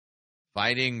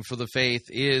Fighting for the Faith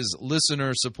is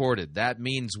listener-supported. That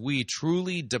means we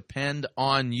truly depend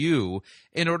on you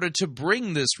in order to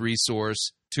bring this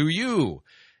resource to you.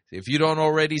 If you don't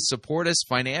already support us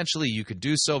financially, you could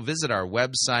do so. Visit our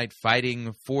website,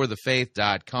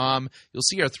 fightingforthefaith.com. You'll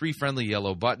see our three friendly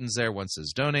yellow buttons there. One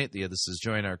says donate, the other says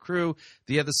join our crew,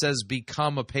 the other says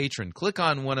become a patron. Click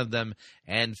on one of them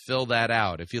and fill that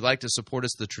out. If you'd like to support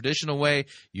us the traditional way,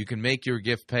 you can make your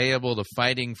gift payable to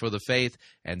Fighting for the Faith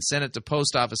and send it to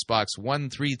Post Office Box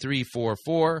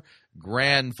 13344,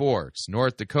 Grand Forks,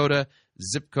 North Dakota,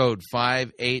 zip code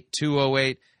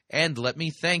 58208. And let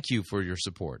me thank you for your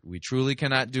support. We truly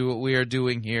cannot do what we are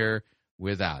doing here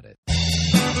without it.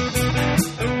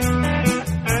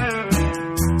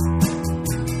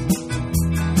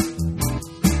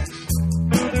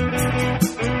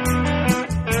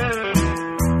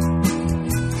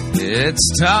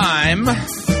 It's time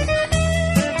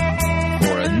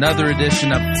for another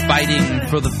edition of Fighting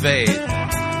for the Faith.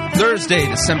 Thursday,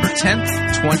 December 10th,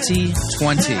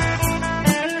 2020.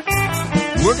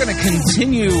 We're going to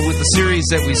continue with the series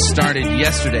that we started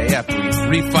yesterday after we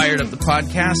refired up the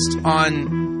podcast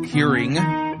on hearing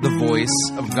the voice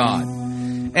of God.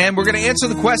 And we're going to answer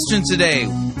the question today,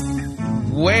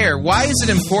 why is it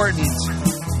important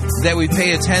that we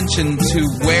pay attention to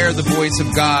where the voice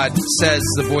of God says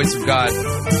the voice of God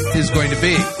is going to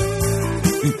be,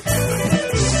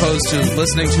 as opposed to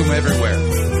listening to him everywhere?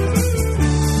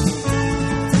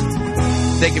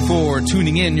 Thank you for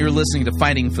tuning in. You're listening to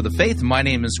Fighting for the Faith. My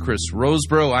name is Chris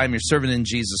Roseborough. I'm your servant in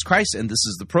Jesus Christ, and this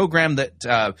is the program that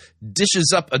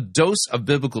dishes up a dose of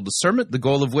biblical discernment, the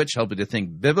goal of which help you to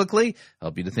think biblically,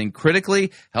 help you to think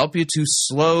critically, help you to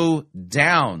slow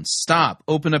down, stop,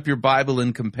 open up your Bible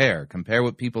and compare. Compare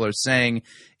what people are saying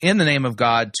in the name of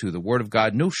God to the Word of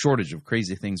God. No shortage of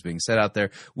crazy things being said out there.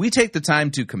 We take the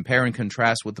time to compare and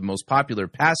contrast with the most popular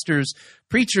pastors,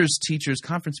 preachers, teachers,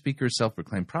 conference speakers,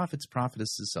 self-proclaimed prophets,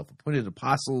 prophetesses, self-appointed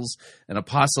apostles and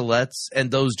apostolettes, and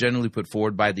those generally put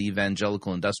forward by the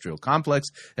evangelical industrial complex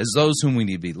as those whom we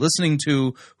need to be listening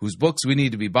to, whose books we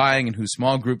need to be buying, and whose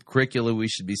small group curricula we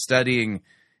should be studying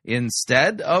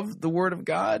instead of the Word of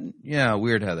God. Yeah,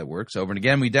 weird how that works. Over and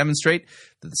again, we demonstrate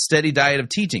that the steady diet of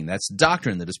teaching, that's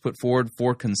doctrine that is put forward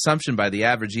for consumption by the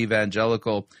average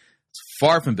evangelical, it's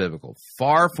far from biblical,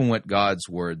 far from what God's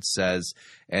Word says.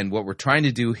 And what we're trying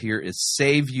to do here is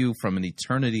save you from an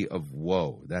eternity of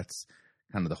woe. That's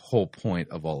kind of the whole point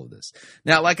of all of this.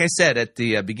 Now, like I said at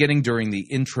the beginning during the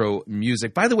intro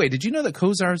music, by the way, did you know that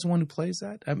Kozar is the one who plays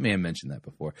that? I may have mentioned that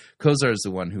before. Kozar is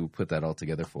the one who put that all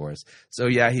together for us. So,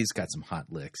 yeah, he's got some hot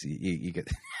licks. You get...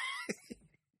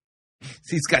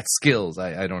 He's got skills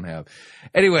I don't have.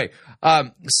 Anyway,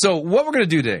 so what we're going to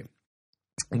do today,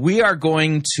 we are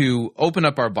going to open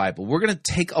up our Bible. We're going to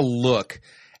take a look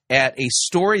at a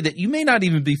story that you may not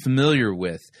even be familiar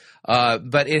with,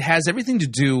 but it has everything to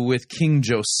do with King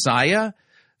Josiah,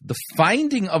 the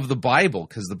finding of the Bible,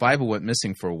 because the Bible went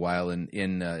missing for a while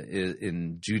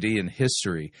in Judean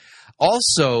history.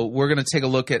 Also, we're going to take a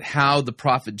look at how the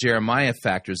prophet Jeremiah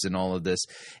factors in all of this.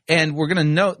 And we're going to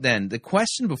note then, the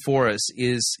question before us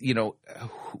is,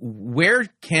 where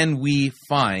can we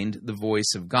find the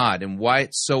voice of God, and why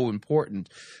it's so important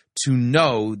to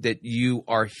know that you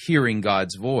are hearing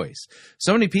God's voice.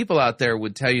 So many people out there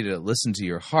would tell you to listen to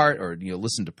your heart, or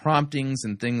listen to promptings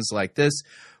and things like this.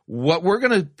 What we're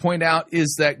going to point out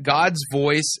is that God's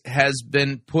voice has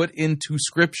been put into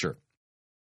Scripture.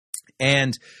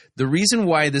 And the reason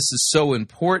why this is so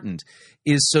important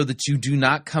is so that you do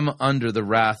not come under the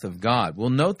wrath of God.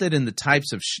 We'll note that in the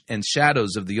types of and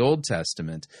shadows of the Old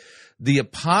Testament, the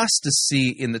apostasy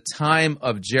in the time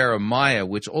of Jeremiah,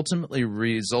 which ultimately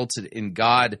resulted in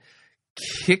God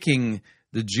kicking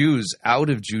the Jews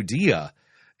out of Judea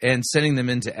and sending them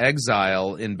into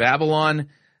exile in Babylon,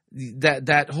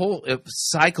 that whole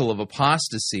cycle of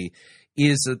apostasy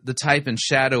is the type and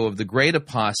shadow of the great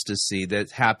apostasy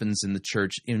that happens in the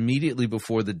church immediately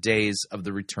before the days of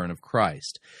the return of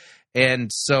Christ. And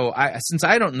so since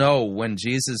I don't know when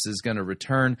Jesus is going to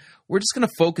return, we're just going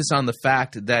to focus on the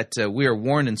fact that we are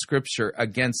warned in Scripture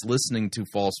against listening to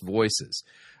false voices,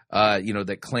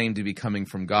 that claim to be coming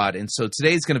from God. And so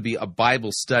today's going to be a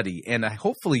Bible study, and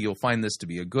hopefully you'll find this to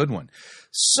be a good one.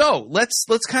 So let's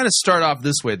kind of start off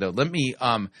this way, though. Let me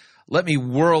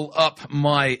whirl up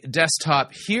my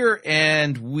desktop here,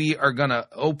 and we are going to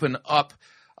open up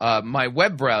my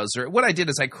web browser. What I did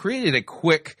is I created a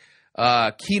quick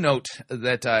keynote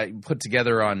that I put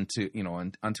together onto a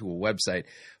website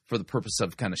for the purpose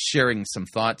of kind of sharing some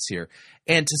thoughts here.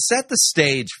 And to set the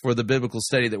stage for the biblical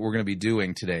study that we're going to be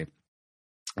doing today,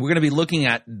 we're going to be looking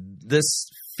at this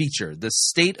feature, the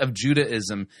state of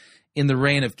Judaism in the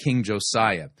reign of King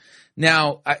Josiah.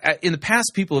 Now, in the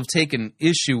past, people have taken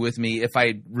issue with me if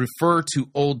I refer to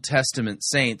Old Testament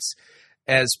saints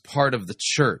as part of the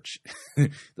church.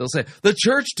 They'll say, the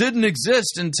church didn't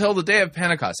exist until the day of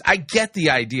Pentecost. I get the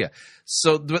idea.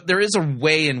 So there is a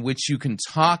way in which you can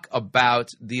talk about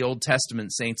the Old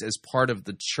Testament saints as part of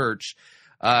the church.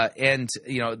 And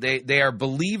they are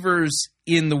believers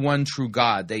in the one true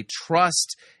God. They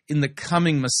trust in the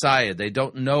coming Messiah. They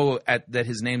don't know that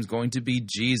his name's going to be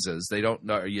Jesus. They don't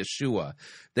know, or Yeshua.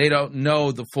 They don't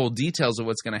know the full details of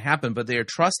what's going to happen, but they are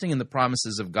trusting in the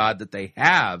promises of God that they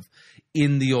have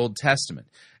in the Old Testament.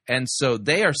 And so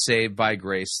they are saved by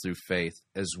grace through faith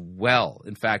as well.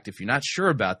 In fact, if you're not sure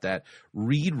about that,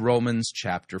 read Romans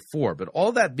chapter 4. But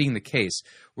all that being the case,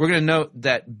 we're going to note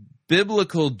that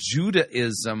biblical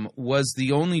Judaism was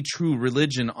the only true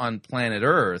religion on planet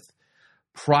Earth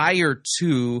prior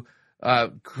to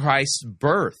Christ's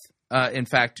birth. In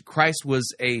fact, Christ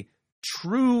was a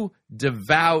true,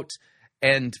 devout,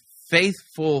 and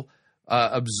faithful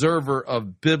observer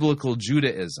of biblical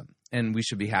Judaism. And we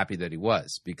should be happy that he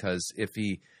was, because if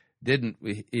he didn't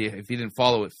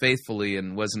follow it faithfully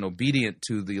and wasn't obedient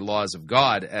to the laws of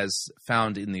God as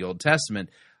found in the Old Testament,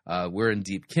 we're in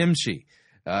deep kimchi.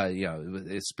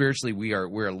 Spiritually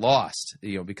we're lost,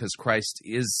 because Christ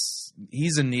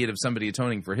he's in need of somebody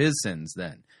atoning for his sins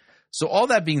then. So all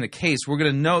that being the case, we're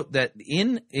going to note that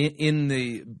in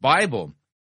the Bible,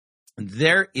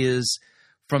 there is,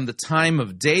 from the time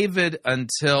of David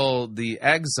until the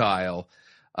exile,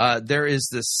 there is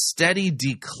this steady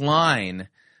decline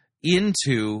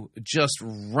into just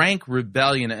rank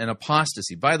rebellion and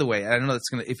apostasy. By the way, I don't know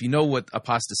if you know what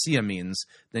apostasia means,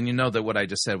 then you know that what I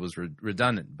just said was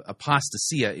redundant.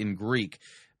 Apostasia in Greek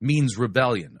means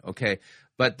rebellion, okay?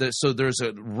 But so there's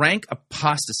a rank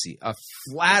apostasy, a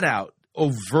flat-out,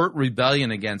 overt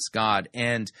rebellion against God,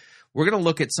 and we're going to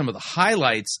look at some of the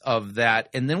highlights of that,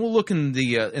 and then we'll look in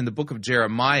the book of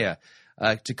Jeremiah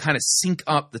to kind of sync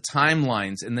up the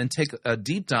timelines, and then take a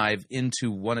deep dive into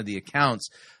one of the accounts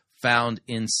found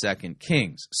in 2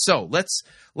 Kings. So let's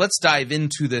dive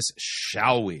into this,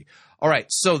 shall we? All right,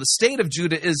 so the state of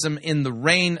Judaism in the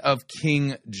reign of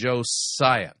King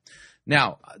Josiah.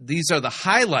 Now, these are the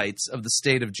highlights of the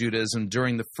state of Judaism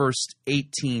during the first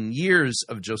 18 years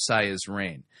of Josiah's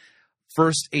reign.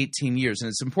 First 18 years. And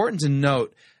it's important to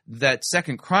note that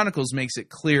 2 Chronicles makes it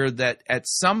clear that at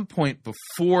some point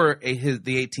before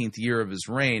the 18th year of his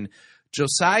reign,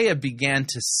 Josiah began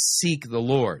to seek the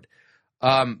Lord.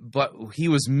 But he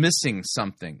was missing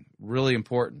something really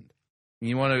important.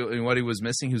 You want to know what he was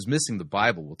missing? He was missing the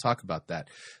Bible. We'll talk about that.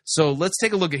 So let's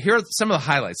take a look at, here are some of the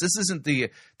highlights. This isn't the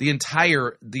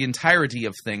entirety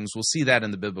of things. We'll see that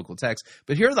in the biblical text.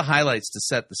 But here are the highlights to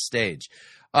set the stage.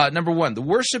 Number one, the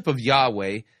worship of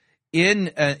Yahweh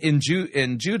in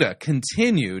Judah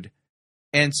continued.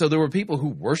 And so there were people who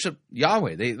worshiped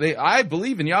Yahweh. I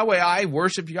believe in Yahweh. I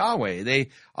worship Yahweh. They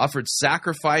offered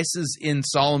sacrifices in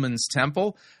Solomon's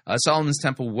temple. Solomon's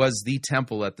temple was the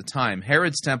temple at the time.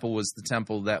 Herod's temple was the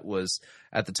temple that was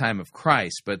at the time of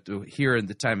Christ. But here in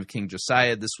the time of King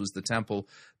Josiah, this was the temple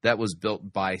that was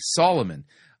built by Solomon.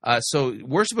 So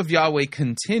worship of Yahweh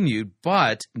continued,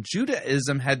 but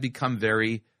Judaism had become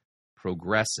very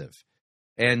progressive.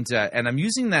 And I'm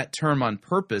using that term on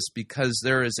purpose because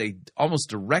there is a almost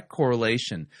direct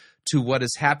correlation to what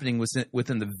is happening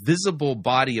within the visible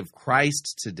body of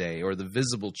Christ today, or the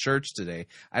visible church today.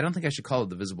 I don't think I should call it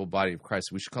the visible body of Christ.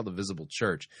 We should call it the visible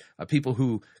church. People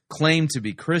who claim to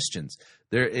be Christians,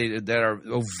 that are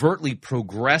overtly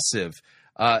progressive.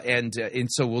 And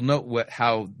so we'll note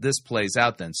how this plays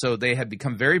out then. So they have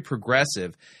become very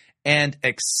progressive and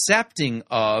accepting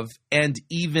of and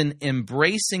even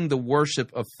embracing the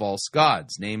worship of false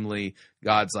gods, namely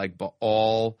gods like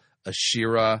Baal,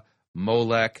 Asherah,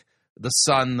 Molech, the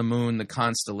sun, the moon, the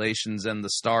constellations, and the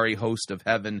starry host of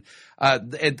heaven.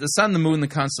 The sun, the moon, the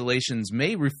constellations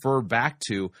may refer back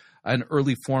to an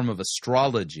early form of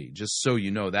astrology, just so you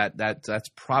know. That's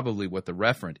probably what the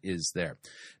referent is there.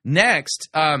 Next,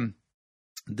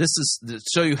 this is to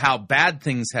show you how bad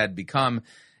things had become.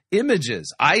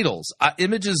 Images, idols,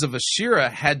 images of Asherah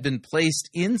had been placed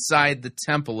inside the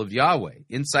temple of Yahweh,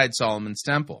 inside Solomon's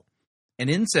temple. And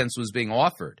incense was being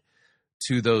offered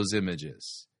to those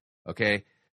images. Okay?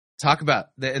 Talk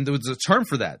about, and there was a term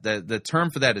for that. The term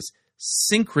for that is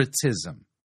syncretism.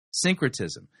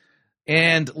 Syncretism.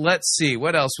 And let's see,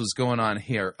 what else was going on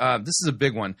here? This is a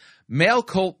big one. Male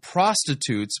cult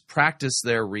prostitutes practice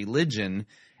their religion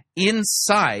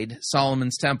inside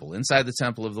Solomon's temple, inside the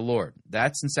temple of the Lord.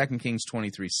 That's in 2 Kings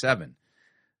 23:7.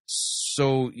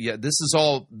 So yeah, this is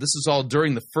all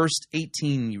during the first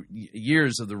 18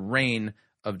 years of the reign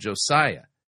of Josiah.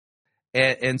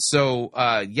 And so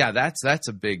that's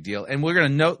a big deal. And we're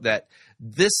going to note that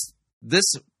this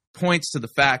points to the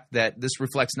fact that this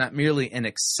reflects not merely an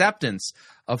acceptance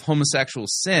of homosexual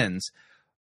sins,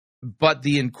 but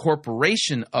the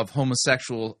incorporation of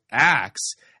homosexual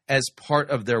acts as part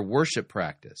of their worship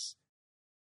practice.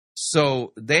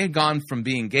 So they had gone from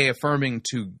being gay affirming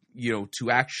to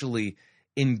actually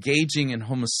engaging in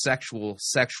homosexual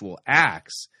sexual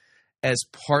acts as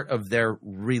part of their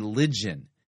religion.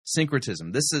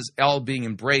 Syncretism. This is all being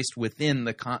embraced within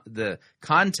the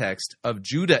context of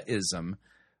Judaism,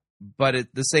 but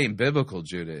this ain't biblical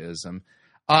Judaism.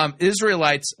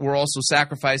 Israelites were also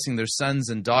sacrificing their sons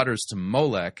and daughters to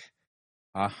Molech.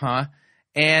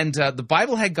 And the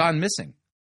Bible had gone missing.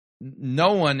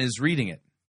 No one is reading it,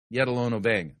 yet alone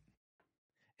obeying it.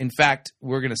 In fact,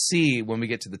 we're going to see when we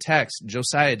get to the text,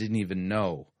 Josiah didn't even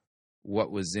know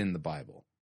what was in the Bible.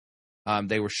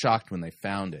 They were shocked when they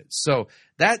found it. So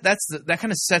that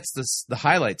kind of sets the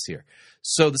highlights here.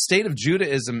 So the state of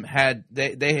Judaism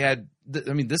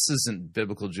this isn't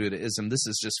biblical Judaism. This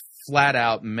is just flat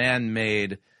out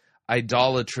man-made,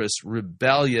 idolatrous,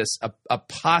 rebellious,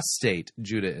 apostate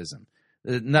Judaism.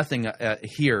 Nothing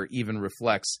here even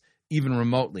reflects even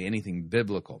remotely anything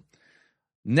biblical.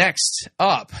 Next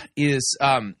up is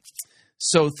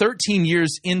so 13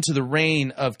 years into the reign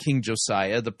of King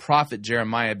Josiah, the prophet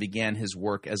Jeremiah began his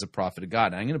work as a prophet of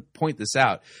God. And I'm going to point this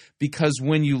out because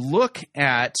when you look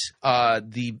at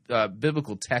the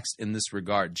biblical text in this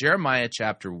regard, Jeremiah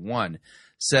chapter 1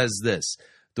 says this: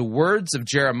 the words of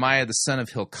Jeremiah, the son of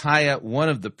Hilkiah, one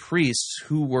of the priests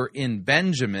who were in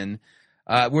Anathoth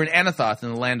in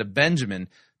the land of Benjamin,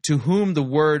 to whom the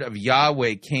word of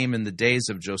Yahweh came in the days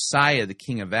of Josiah, the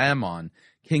king of Ammon,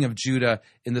 king of Judah,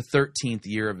 in the 13th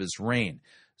year of his reign.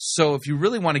 So if you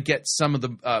really want to get some of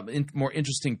the more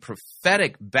interesting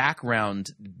prophetic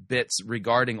background bits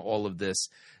regarding all of this,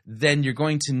 then you're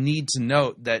going to need to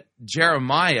note that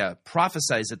Jeremiah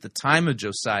prophesies at the time of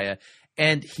Josiah,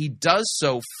 and he does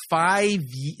so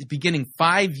beginning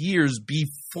 5 years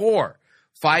before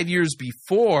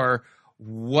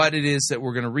what it is that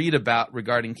we're going to read about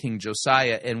regarding King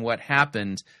Josiah and what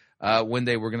happened when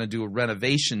they were going to do a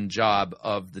renovation job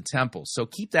of the temple. So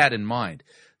keep that in mind.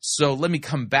 So let me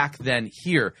come back then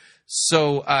here.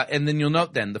 So, and then you'll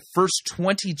note then the first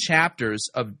 20 chapters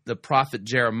of the prophet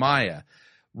Jeremiah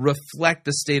reflect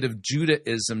the state of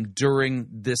Judaism during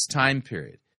this time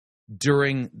period,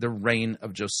 during the reign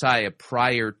of Josiah,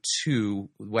 prior to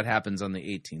what happens on the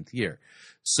 18th year.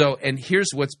 So, and here's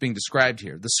what's being described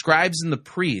here. The scribes and the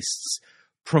priests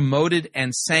promoted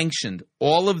and sanctioned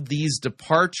all of these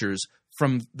departures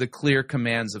from the clear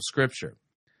commands of Scripture.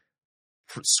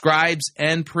 Scribes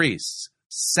and priests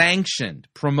sanctioned,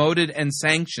 promoted, and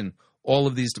sanctioned all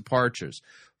of these departures.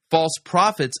 False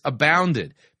prophets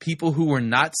abounded, people who were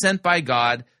not sent by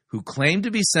God, who claimed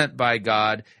to be sent by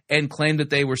God, and claimed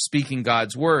that they were speaking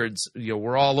God's words,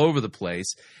 were all over the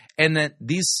place. And that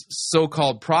these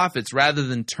so-called prophets, rather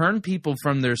than turn people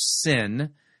from their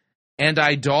sin and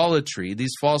idolatry,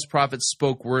 these false prophets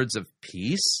spoke words of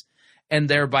peace and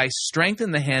thereby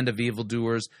strengthened the hand of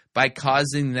evildoers by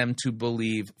causing them to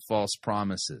believe false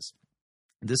promises.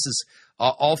 This is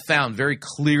all found very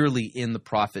clearly in the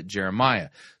prophet Jeremiah.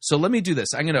 So let me do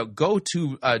this. I'm going to go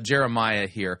to Jeremiah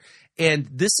here, and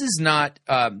this is not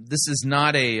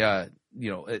a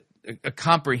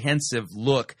comprehensive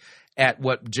look at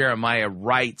what Jeremiah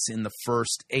writes in the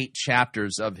first 8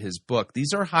 chapters of his book.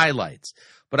 These are highlights,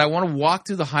 but I want to walk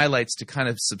through the highlights to kind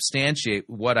of substantiate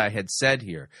what I had said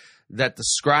here, that the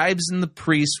scribes and the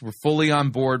priests were fully on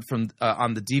board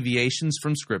on the deviations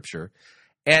from Scripture,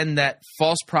 and that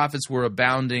false prophets were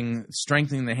abounding,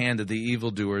 strengthening the hand of the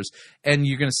evildoers. And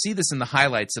you're going to see this in the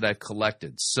highlights that I've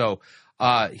collected. So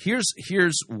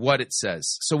here's what it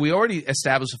says. So we already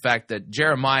established the fact that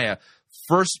Jeremiah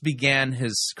first began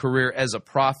his career as a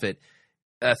prophet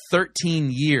 13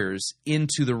 years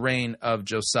into the reign of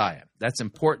Josiah. That's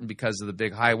important because of the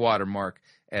big high water mark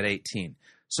at 18.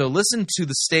 So listen to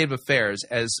the state of affairs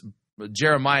as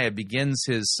Jeremiah begins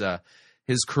his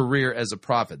career as a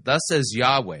prophet. Thus says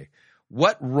Yahweh,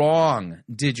 what wrong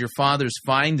did your fathers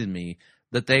find in me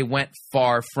that they went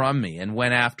far from me and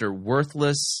went after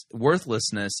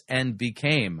worthlessness and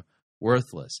became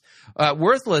worthless?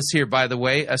 Worthless here, by the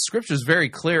way, Scripture is very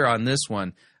clear on this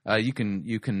one. You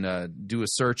can do a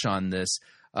search on this.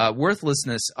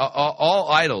 Worthlessness, all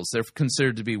idols, they're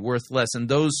considered to be worthless, and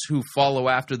those who follow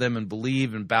after them and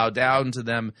believe and bow down to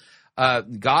them,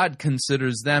 God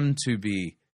considers them to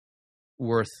be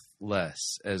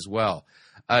less as well.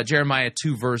 Jeremiah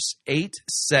 2 verse 8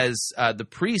 says, the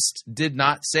priest did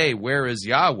not say, "Where is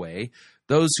Yahweh?"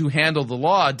 Those who handle the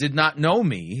law did not know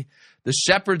me. The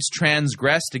shepherds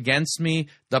transgressed against me.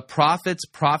 The prophets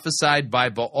prophesied by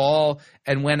Baal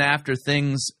and went after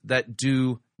things that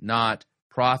do not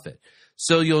profit.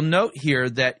 So you'll note here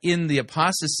that in the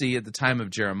apostasy at the time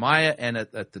of Jeremiah and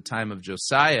at the time of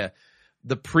Josiah,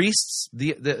 the priests,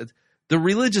 the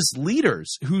religious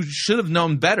leaders who should have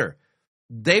known better,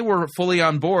 they were fully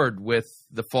on board with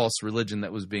the false religion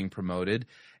that was being promoted.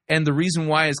 And the reason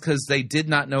why is because they did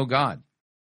not know God.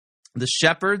 The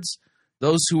shepherds,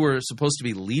 those who were supposed to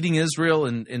be leading Israel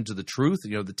into the truth,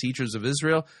 the teachers of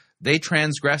Israel, they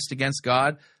transgressed against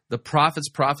God. The prophets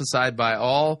prophesied by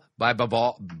Baal. I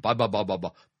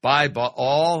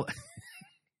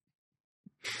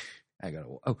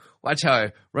gotta watch how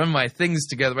I run my things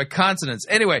together, my consonants.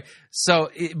 Anyway,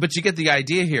 but you get the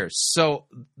idea here. So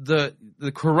the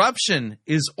corruption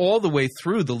is all the way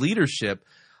through the leadership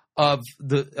of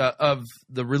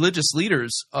the religious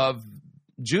leaders of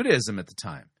Judaism at the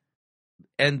time.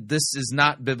 And this is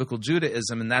not biblical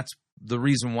Judaism, and that's the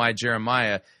reason why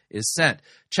Jeremiah is sent.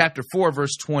 Chapter 4,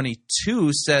 verse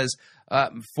 22 says,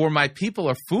 "For my people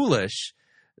are foolish.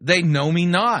 They know me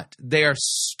not. They are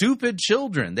stupid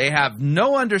children. They have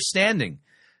no understanding.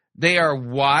 They are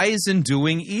wise in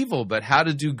doing evil, but how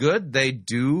to do good they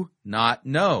do not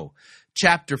know."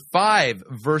 Chapter 5,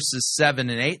 verses 7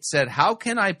 and 8 said, "How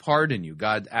can I pardon you?"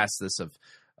 God asked this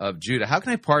of Judah. "How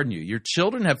can I pardon you? Your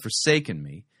children have forsaken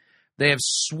me. They have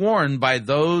sworn by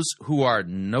those who are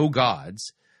no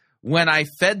gods. When I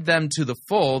fed them to the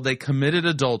full, they committed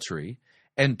adultery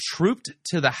and trooped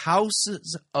to the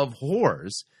houses of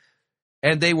whores,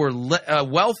 and they were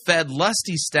well-fed,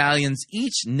 lusty stallions,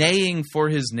 each neighing for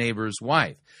his neighbor's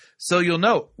wife." So you'll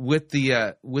note with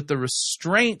the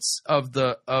restraints of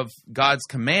God's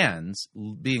commands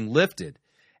being lifted,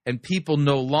 and people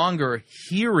no longer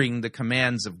hearing the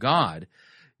commands of God,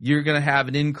 you're going to have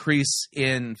an increase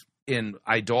in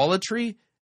idolatry,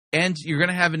 and you're going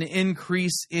to have an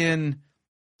increase in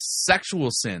sexual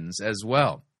sins as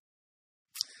well.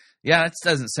 Yeah, that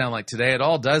doesn't sound like today at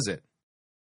all, does it?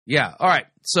 Yeah, all right.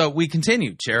 So we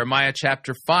continue. Jeremiah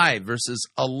chapter 5, verses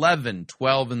 11,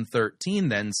 12, and 13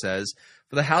 then says,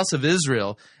 "For the house of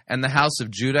Israel and the house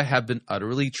of Judah have been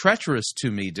utterly treacherous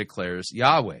to me, declares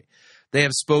Yahweh. They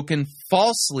have spoken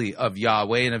falsely of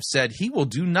Yahweh and have said, he will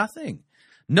do nothing.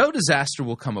 No disaster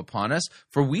will come upon us,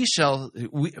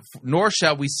 nor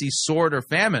shall we see sword or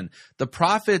famine. The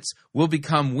prophets will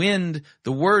become wind.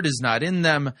 The word is not in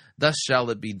them. Thus shall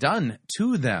it be done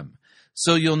to them."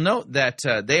 So you'll note that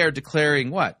they are declaring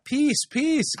what? Peace,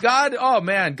 peace. God, oh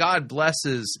man, God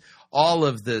blesses all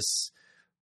of this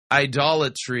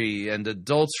idolatry and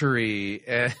adultery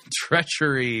and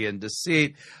treachery and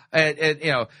deceit. And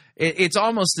it's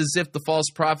almost as if the false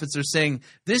prophets are saying,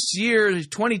 this year,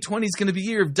 2020 is going to be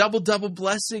a year of double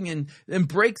blessing and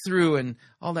breakthrough and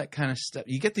all that kind of stuff.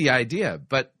 You get the idea.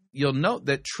 But you'll note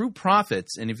that true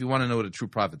prophets, and if you want to know what a true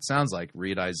prophet sounds like,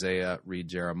 read Isaiah, read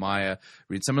Jeremiah,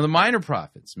 read some of the minor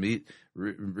prophets,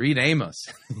 read Amos.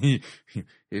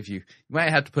 If you might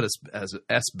have to put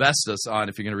asbestos on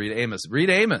if you're going to read Amos. Read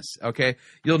Amos, okay?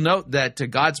 You'll note that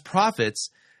God's prophets,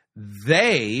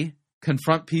 they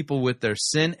confront people with their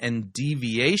sin and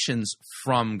deviations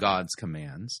from God's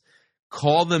commands,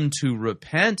 call them to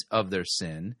repent of their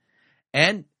sin,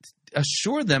 and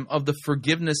assure them of the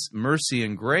forgiveness, mercy,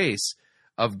 and grace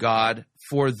of God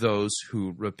for those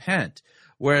who repent.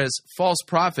 Whereas false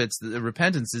prophets, the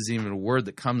repentance isn't even a word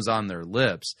that comes on their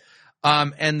lips.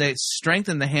 And they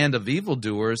strengthen the hand of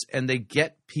evildoers, and they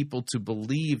get people to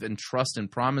believe and trust in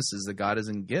promises that God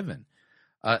hasn't given.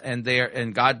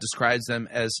 And God describes them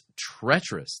as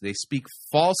treacherous. They speak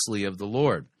falsely of the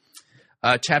Lord.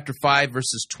 Chapter 5,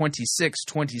 verses 26,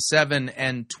 27,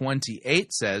 and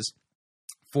 28 says,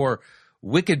 "For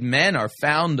wicked men are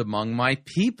found among my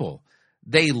people.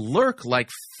 They lurk like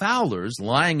fowlers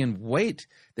lying in wait.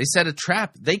 They set a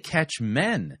trap. They catch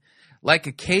men. Like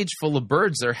a cage full of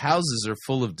birds, their houses are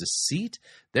full of deceit.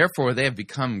 Therefore, they have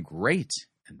become great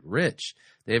and rich.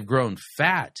 They have grown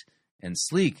fat and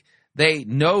sleek. They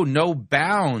know no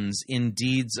bounds in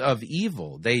deeds of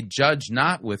evil. They judge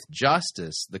not with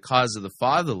justice the cause of the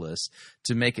fatherless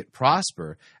to make it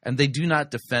prosper, and they do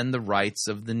not defend the rights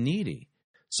of the needy."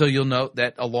 So you'll note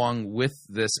that along with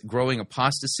this growing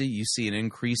apostasy, you see an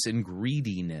increase in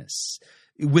greediness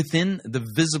within the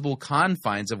visible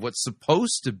confines of what's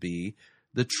supposed to be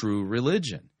the true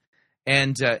religion.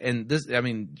 And this, I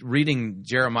mean, reading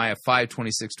Jeremiah 5,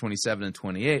 26, 27, and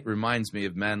 28 reminds me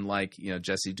of men like,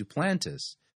 Jesse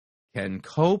Duplantis, Ken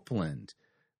Copeland,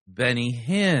 Benny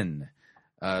Hinn,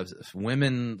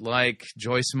 women like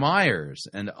Joyce Myers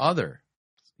and other.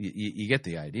 You get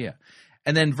the idea.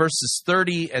 And then verses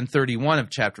 30 and 31 of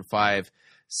chapter 5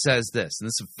 says this, and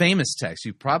this is a famous text.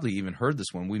 You've probably even heard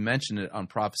this one. We mentioned it on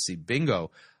Prophecy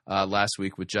Bingo last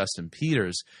week with Justin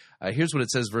Peters. Here's what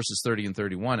it says, verses 30 and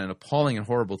 31. An appalling and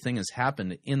horrible thing has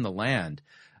happened in the land.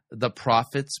 The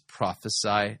prophets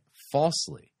prophesy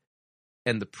falsely,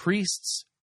 and the priests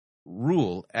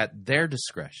rule at their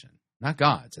discretion, not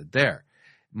God's, at their.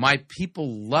 My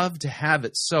people love to have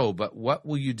it so, but what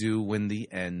will you do when the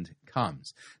end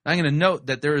comes? Now, I'm going to note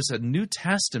that there is a New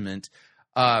Testament,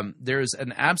 there is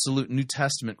an absolute New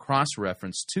Testament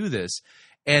cross-reference to this,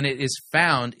 and it is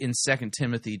found in 2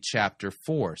 Timothy chapter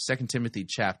 4. 2 Timothy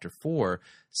chapter 4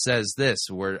 says this,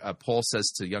 where Paul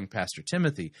says to young Pastor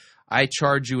Timothy, I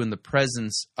charge you in the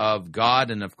presence of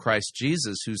God and of Christ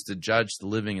Jesus, who's to judge the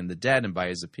living and the dead, and by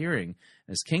his appearing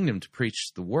in his kingdom to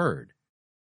preach the word.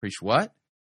 Preach what?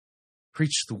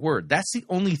 Preach the word. That's the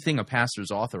only thing a pastor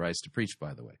is authorized to preach,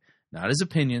 by the way. Not his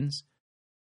opinions,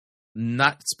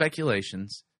 not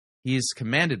speculations. He is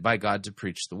commanded by God to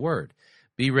preach the word.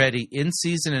 Be ready in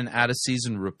season and out of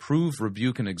season, reprove,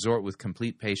 rebuke, and exhort with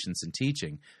complete patience and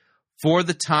teaching. For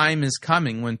the time is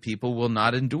coming when people will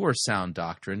not endure sound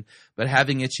doctrine, but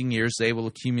having itching ears, they will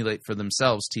accumulate for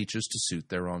themselves teachers to suit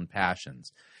their own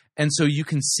passions. And so you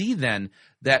can see then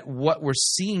that what we're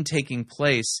seeing taking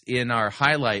place in our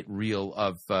highlight reel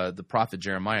of the prophet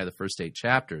Jeremiah, the first 8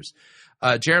 chapters,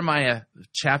 Jeremiah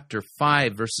chapter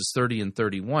 5, verses 30 and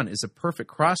 31 is a perfect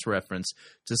cross-reference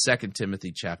to 2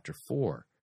 Timothy chapter 4.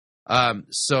 And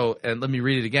let me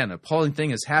read it again. An appalling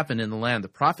thing has happened in the land. The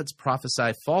prophets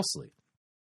prophesy falsely.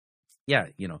 Yeah,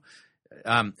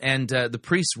 and the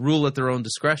priests rule at their own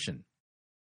discretion.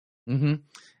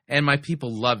 And my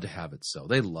people love to have it so.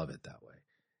 They love it that way.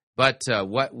 But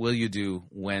what will you do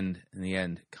when the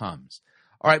end comes?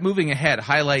 All right, moving ahead,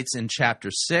 highlights in chapter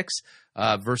 6.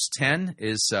 Verse 10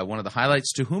 is one of the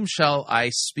highlights. To whom shall I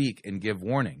speak and give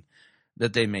warning,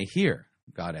 that they may hear?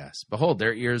 God asks. Behold,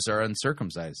 their ears are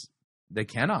uncircumcised. They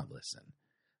cannot listen.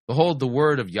 Behold, the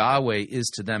word of Yahweh is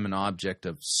to them an object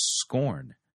of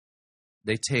scorn.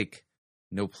 They take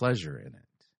no pleasure in it.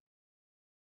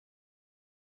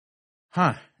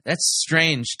 That's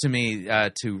strange to me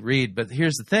to read, but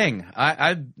here's the thing.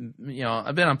 I've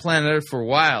been on planet Earth for a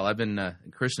while. I've been a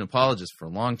Christian apologist for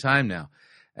a long time now,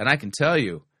 and I can tell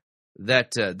you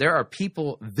that there are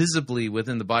people visibly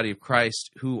within the body of Christ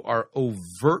who are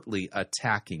overtly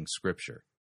attacking Scripture,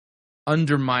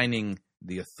 undermining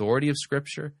the authority of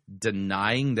Scripture,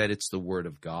 denying that it's the Word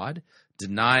of God,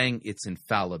 denying its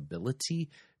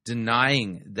infallibility,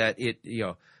 denying that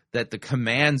that the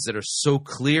commands that are so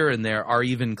clear in there are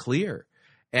even clear.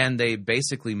 And they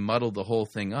basically muddle the whole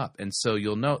thing up. And so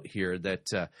you'll note here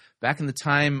that back in the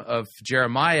time of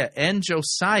Jeremiah and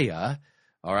Josiah,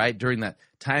 all right, during that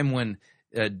time when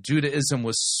Judaism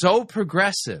was so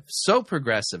progressive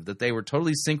that they were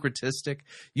totally syncretistic.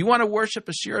 You want to worship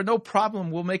Asherah? No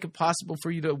problem. We'll make it possible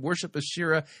for you to worship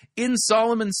Asherah in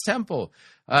Solomon's temple.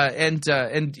 We're going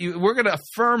to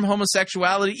affirm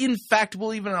homosexuality. In fact,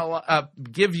 we'll even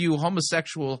give you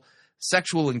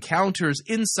sexual encounters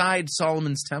inside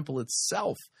Solomon's temple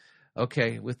itself.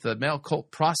 Okay, with the male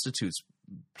cult prostitutes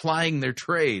plying their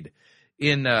trade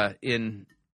in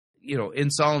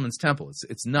Solomon's temple.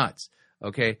 It's nuts.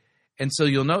 Okay, and so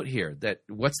you'll note here that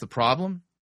what's the problem?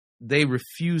 They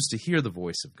refuse to hear the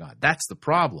voice of God. That's the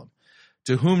problem.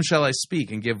 To whom shall I speak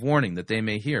and give warning that they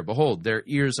may hear? Behold, their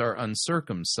ears are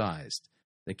uncircumcised.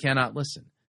 They cannot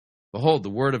listen. Behold, the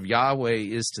word of Yahweh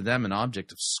is to them an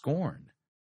object of scorn.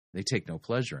 They take no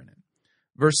pleasure in it.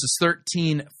 Verses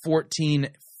 13, 14,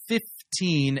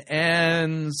 15,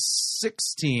 and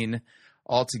 16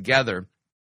 altogether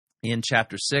in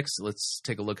chapter 6. Let's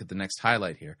take a look at the next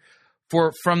highlight here.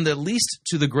 For from the least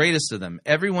to the greatest of them,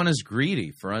 everyone is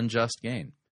greedy for unjust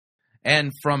gain.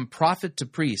 And from prophet to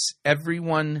priest,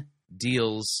 everyone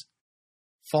deals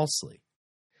falsely.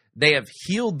 They have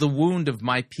healed the wound of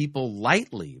my people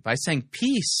lightly by saying,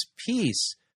 peace,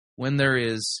 peace, when there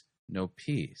is no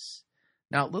peace.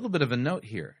 Now, a little bit of a note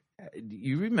here.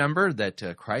 You remember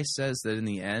that Christ says that in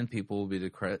the end, people will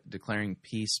be declaring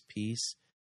peace, peace,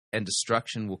 and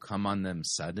destruction will come on them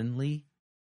suddenly?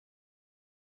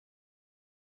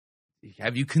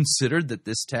 Have you considered that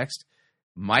this text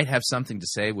might have something to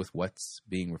say with what's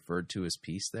being referred to as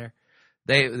peace there?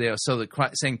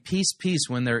 Saying peace, peace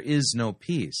when there is no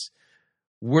peace.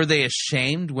 Were they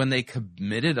ashamed when they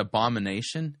committed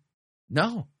abomination?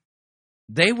 No.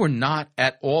 They were not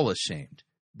at all ashamed.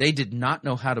 They did not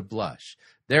know how to blush.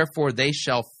 Therefore, they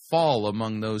shall fall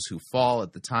among those who fall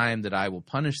at the time that I will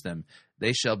punish them.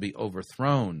 They shall be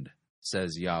overthrown,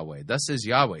 says Yahweh. Thus says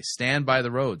Yahweh, stand by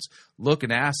the roads, look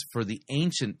and ask for the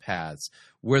ancient paths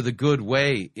where the good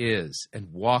way is,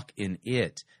 and walk in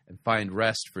it, and find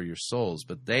rest for your souls.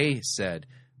 But they said,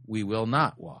 we will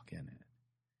not walk in it.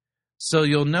 So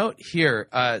you'll note here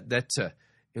that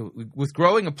with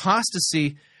growing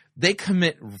apostasy, they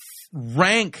commit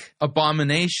rank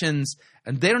abominations,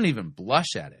 and they don't even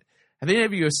blush at it. Have any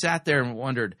of you sat there and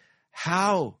wondered,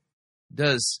 how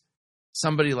does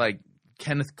somebody like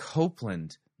Kenneth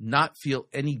Copeland not feel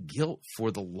any guilt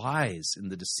for the lies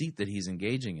and the deceit that he's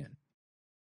engaging in?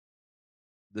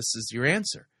 This is your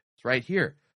answer. It's right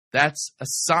here. That's a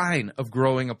sign of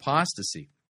growing apostasy.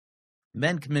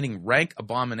 Men committing rank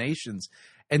abominations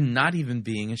and not even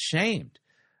being ashamed.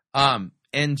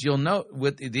 And you'll note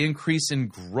with the increase in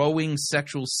growing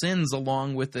sexual sins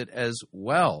along with it as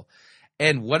well.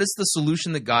 And what is the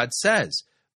solution that God says?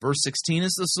 Verse 16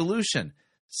 is the solution.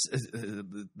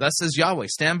 Thus says Yahweh,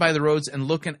 stand by the roads and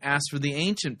look and ask for the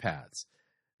ancient paths.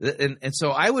 And so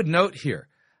I would note here,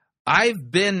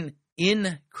 I've been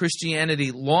in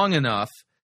Christianity long enough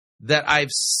that I've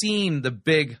seen the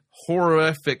big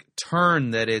horrific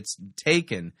turn that it's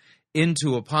taken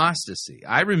into apostasy.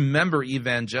 I remember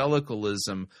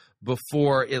evangelicalism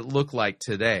before it looked like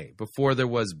today, before there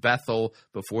was Bethel,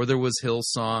 before there was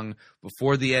Hillsong,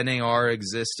 before the NAR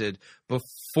existed,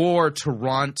 before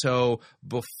Toronto,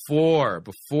 before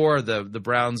the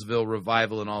Brownsville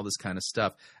revival and all this kind of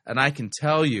stuff. And I can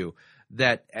tell you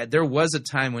that there was a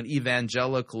time when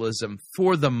evangelicalism,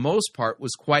 for the most part,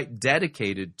 was quite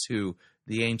dedicated to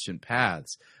the ancient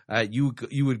paths. You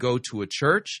would go to a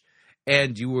church,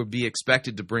 and you would be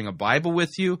expected to bring a Bible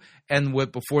with you. And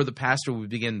before the pastor would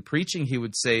begin preaching, he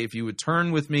would say, if you would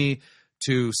turn with me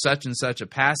to such and such a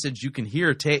passage, you can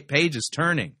hear pages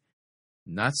turning.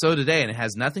 Not so today, and it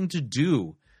has nothing to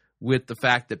do with the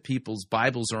fact that people's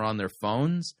Bibles are on their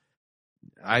phones.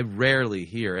 I rarely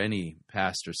hear any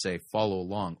pastor say, follow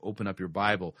along, open up your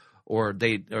Bible, or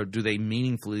do they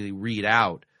meaningfully read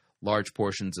out large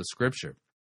portions of Scripture.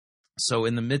 So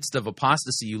in the midst of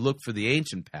apostasy, you look for the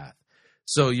ancient path.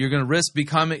 So you're going to risk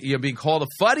being called a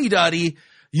fuddy-duddy.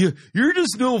 You're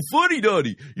just no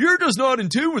fuddy-duddy. You're just not in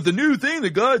tune with the new thing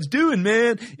that God's doing,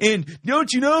 man. And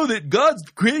don't you know that God's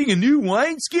creating a new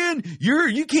wineskin?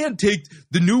 You can't take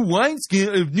the new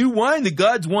wine that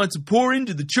God wants to pour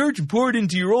into the church and pour it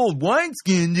into your old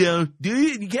wineskin, do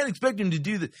you? You can't expect him to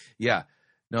do that. Yeah.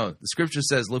 No, the Scripture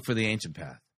says, look for the ancient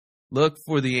path. Look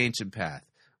for the ancient path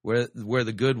where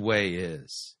the good way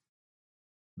is.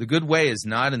 The good way is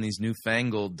not in these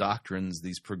newfangled doctrines,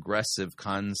 these progressive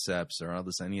concepts, or all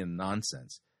this any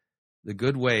nonsense. The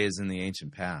good way is in the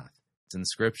ancient path. It's in the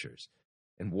Scriptures.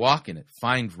 And walk in it.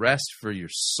 Find rest for your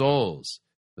souls.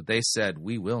 But they said,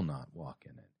 we will not walk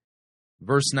in it.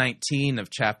 Verse 19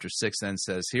 of chapter 6 then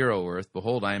says, Hear, O earth,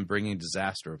 behold, I am bringing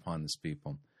disaster upon this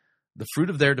people. The fruit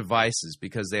of their devices,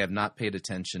 because they have not paid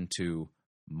attention to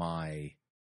my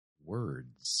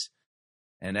words.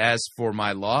 And as for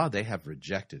my law, they have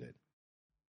rejected it.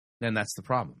 Then that's the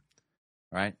problem,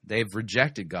 right? They've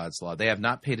rejected God's law. They have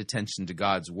not paid attention to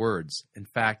God's words. In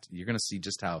fact, you're going to see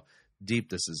just how deep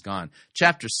this has gone.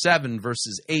 Chapter 7,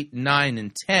 verses 8, 9,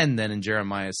 and 10 then in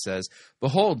Jeremiah says,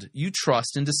 Behold, you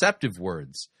trust in deceptive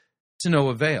words to no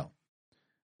avail.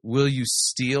 Will you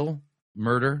steal,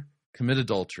 murder, commit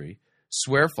adultery,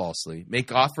 swear falsely,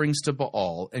 make offerings to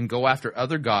Baal, and go after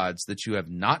other gods that you have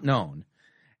not known,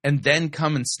 and then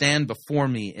come and stand before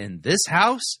me in this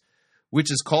house,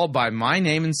 which is called by my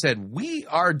name, and said, we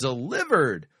are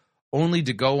delivered, only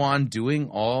to go on doing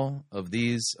all of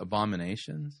these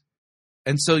abominations?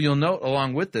 And so you'll note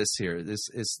along with this here, this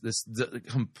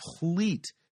complete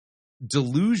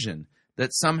delusion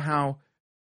that somehow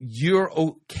you're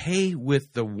okay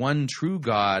with the one true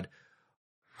God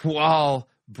while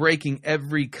breaking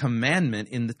every commandment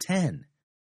in the 10.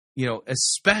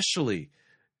 Especially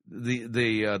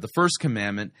the first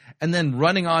commandment, and then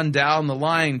running on down the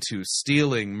line to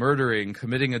stealing, murdering,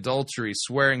 committing adultery,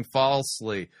 swearing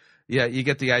falsely. Yeah, you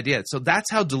get the idea. So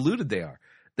that's how deluded they are.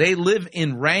 They live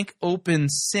in rank open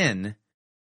sin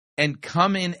and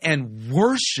come in and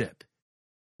worship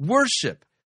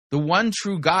the one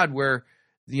true God, where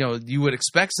you would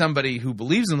expect somebody who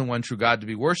believes in the one true God to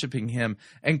be worshiping him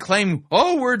and claim,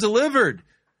 oh, we're delivered,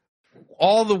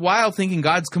 all the while thinking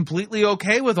God's completely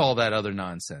okay with all that other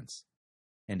nonsense.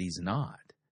 And he's not.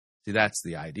 See, that's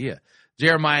the idea.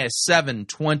 Jeremiah 7,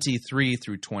 23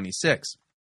 through 26.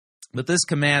 But this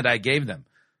command I gave them,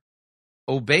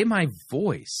 obey my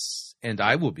voice, and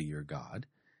I will be your God,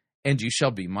 and you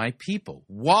shall be my people.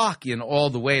 Walk in all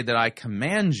the way that I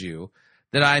command you,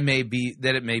 that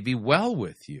it may be well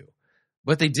with you.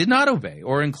 But they did not obey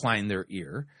or incline their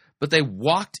ear, but they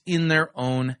walked in their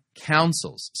own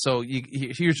counsels. So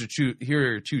here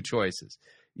are your two choices.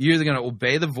 You're either going to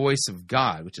obey the voice of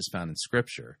God, which is found in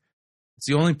Scripture. It's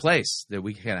the only place that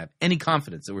we can have any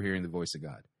confidence that we're hearing the voice of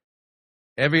God.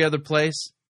 Every other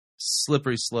place,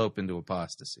 slippery slope into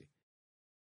apostasy.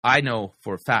 I know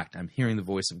for a fact I'm hearing the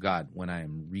voice of God when I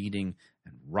am reading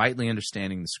and rightly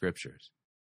understanding the Scriptures.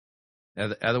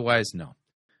 Otherwise, no.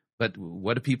 But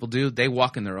what do people do? They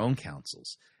walk in their own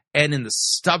counsels and in the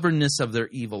stubbornness of their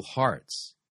evil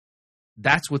hearts.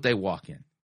 That's what they walk in,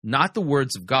 not the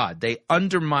words of God. They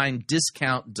undermine,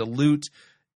 discount, dilute,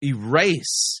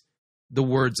 erase the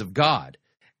words of God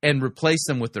and replace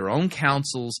them with their own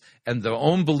counsels and their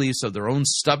own beliefs of their own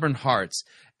stubborn hearts.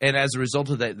 And as a result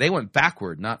of that, they went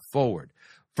backward, not forward.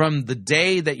 From the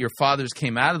day that your fathers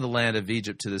came out of the land of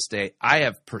Egypt to this day, I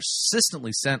have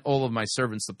persistently sent all of my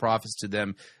servants, the prophets, to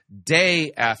them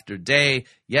day after day,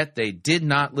 yet they did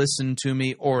not listen to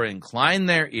me or incline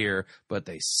their ear, but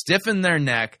they stiffened their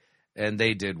neck, and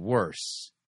they did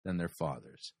worse than their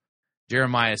fathers.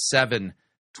 Jeremiah 7:27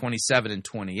 and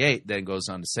 28 then goes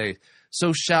on to say,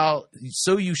 So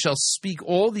you shall speak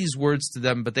all these words to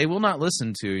them, but they will not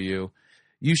listen to you.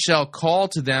 You shall call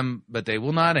to them, but they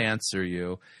will not answer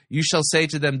you. You shall say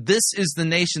to them, This is the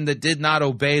nation that did not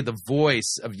obey the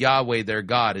voice of Yahweh their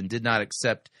God and did not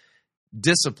accept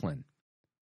discipline.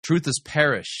 Truth is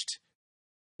perished.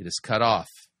 It is cut off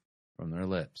from their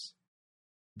lips.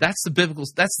 That's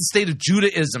the state of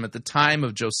Judaism at the time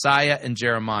of Josiah and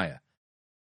Jeremiah.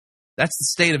 That's the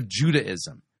state of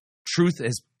Judaism. Truth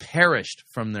has perished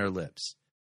from their lips.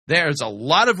 There's a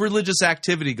lot of religious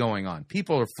activity going on.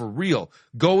 People are for real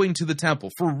going to the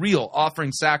temple, for real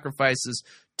offering sacrifices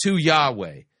to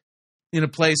Yahweh in a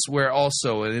place where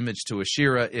also an image to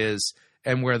Asherah is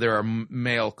and where there are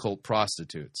male cult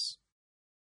prostitutes.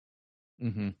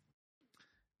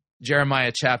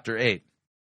 Jeremiah chapter 8,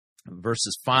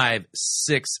 verses 5,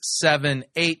 6, 7,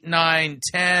 8, 9,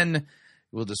 10.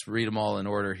 We'll just read them all in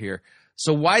order here.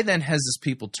 So why then has this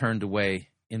people turned away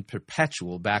in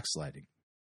perpetual backsliding?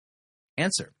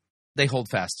 Answer, they hold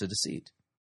fast to deceit,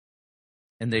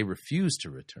 and they refuse to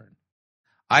return.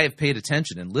 I have paid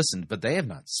attention and listened, but they have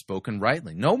not spoken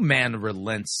rightly. No man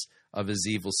relents of his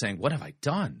evil, saying, What have I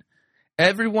done?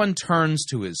 Everyone turns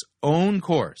to his own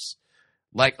course,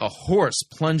 like a horse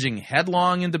plunging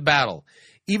headlong into battle.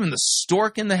 Even the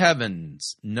stork in the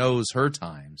heavens knows her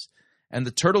times, and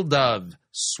the turtle dove,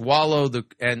 swallow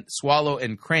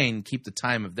and crane keep the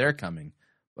time of their coming.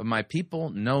 But my people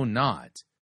know not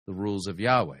the rules of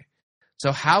Yahweh.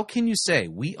 So how can you say,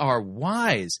 We are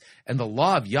wise, and the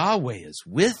law of Yahweh is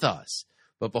with us?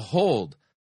 But behold,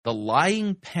 the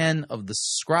lying pen of the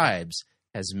scribes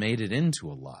has made it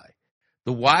into a lie.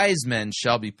 The wise men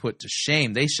shall be put to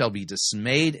shame. They shall be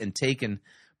dismayed and taken.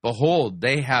 Behold,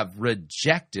 they have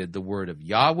rejected the word of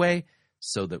Yahweh,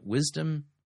 so what wisdom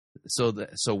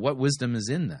is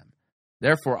in them?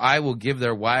 Therefore, I will give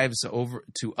their wives over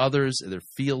to others, their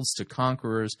fields to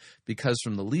conquerors, because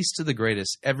from the least to the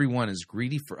greatest, everyone is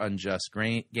greedy for unjust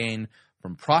gain.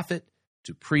 From prophet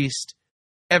to priest,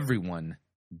 everyone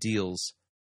deals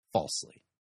falsely.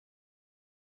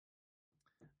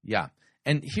 Yeah.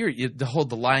 And here,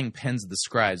 the lying pens of the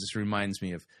scribes, this reminds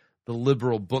me of the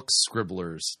liberal book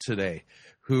scribblers today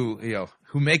who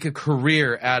make a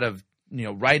career out of,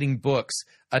 writing books,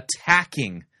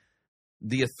 attacking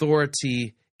the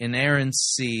authority,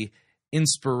 inerrancy,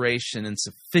 inspiration, and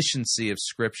sufficiency of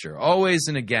Scripture. Always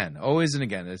and again.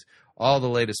 There's all the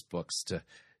latest books to,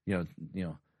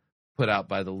 put out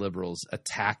by the liberals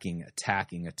attacking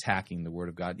the Word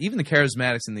of God. Even the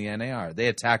charismatics in the NAR, they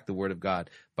attack the Word of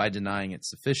God by denying its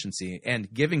sufficiency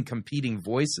and giving competing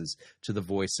voices to the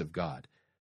voice of God.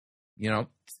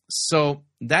 So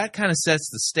that kind of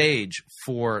sets the stage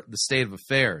for the state of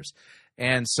affairs.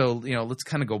 And so, let's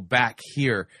kind of go back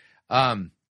here.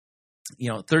 13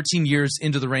 years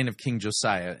into the reign of King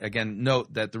Josiah. Again,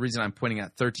 note that the reason I'm pointing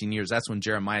out 13 years, that's when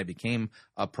Jeremiah became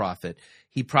a prophet.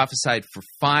 He prophesied for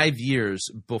 5 years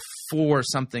before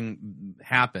something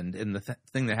happened. And the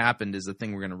thing that happened is the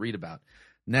thing we're going to read about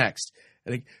next.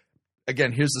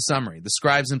 Again, here's the summary. The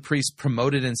scribes and priests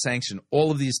promoted and sanctioned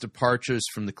all of these departures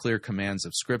from the clear commands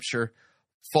of Scripture.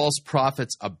 False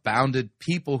prophets abounded,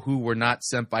 people who were not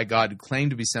sent by God, who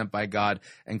claimed to be sent by God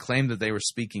and claimed that they were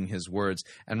speaking his words.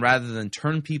 And rather than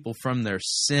turn people from their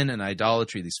sin and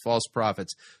idolatry, these false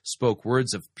prophets spoke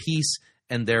words of peace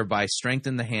and thereby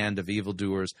strengthened the hand of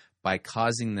evildoers by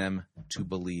causing them to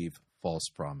believe false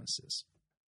promises.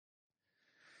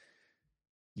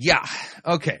 Yeah.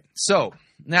 Okay. So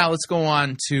now let's go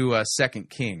on to 2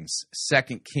 Kings.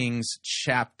 2 Kings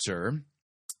chapter.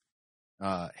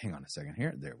 Hang on a second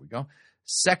here. There we go.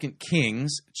 2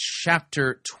 Kings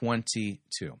chapter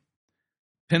 22.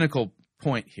 Pinnacle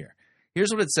point here.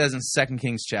 Here's what it says in 2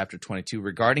 Kings chapter 22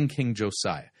 regarding King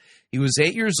Josiah. He was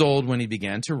 8 years old when he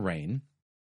began to reign,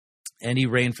 and he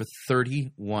reigned for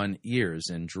 31 years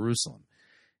in Jerusalem.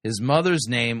 His mother's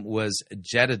name was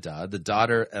Jedidah, the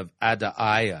daughter of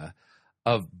Adaiah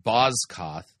of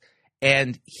Bozkath,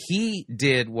 and he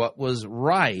did what was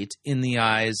right in the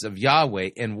eyes of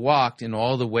Yahweh and walked in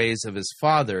all the ways of his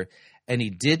father, and he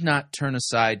did not turn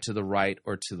aside to the right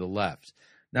or to the left.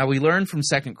 Now, we learn from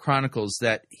 2 Chronicles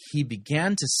that he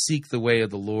began to seek the way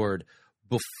of the Lord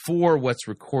before what's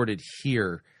recorded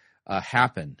here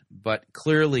happened. But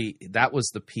clearly, that was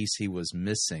the piece he was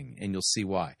missing, and you'll see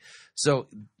why. So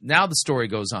now the story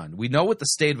goes on. We know what the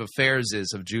state of affairs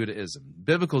is of Judaism.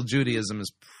 Biblical Judaism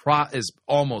is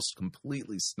almost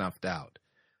completely snuffed out,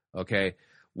 okay?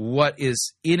 What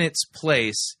is in its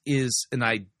place is an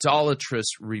idolatrous,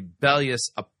 rebellious,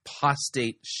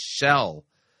 apostate shell,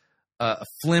 a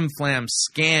flim-flam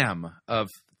scam of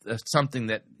something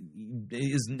that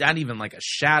is not even like a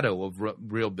shadow of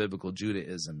real biblical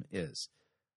Judaism is.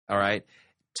 All right?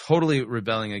 Totally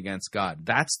rebelling against God.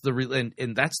 That's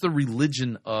and that's the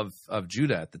religion of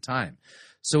Judah at the time.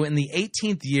 So in the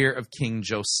 18th year of King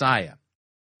Josiah,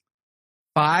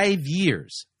 5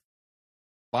 years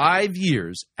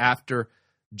after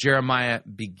Jeremiah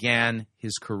began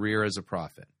his career as a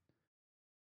prophet,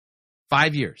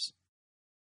 5 years.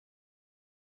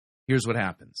 Here's what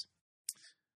happens.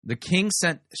 The king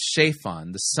sent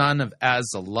Shaphan, the son of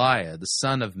Azaliah, the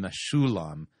son of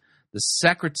Meshullam, the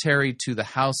secretary to the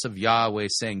house of Yahweh,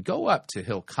 saying, "Go up to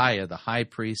Hilkiah the high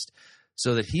priest,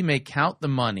 so that he may count the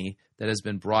money that has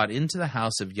been brought into the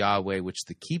house of Yahweh, which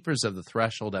the keepers of the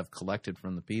threshold have collected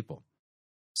from the people."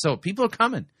 So people are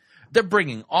coming. They're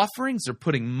bringing offerings. They're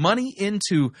putting money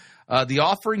into the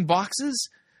offering boxes.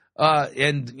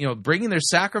 And bringing their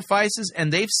sacrifices,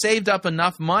 and they've saved up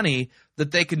enough money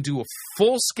that they can do a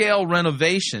full-scale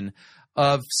renovation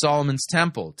of Solomon's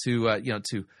temple to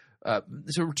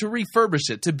refurbish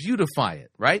it, to beautify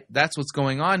it. Right? That's what's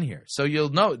going on here. So you'll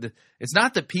know that it's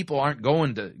not that people aren't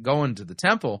going to the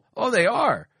temple. Oh, they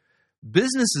are.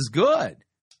 Business is good,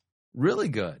 really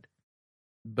good,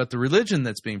 but the religion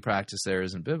that's being practiced there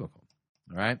isn't biblical.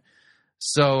 All right.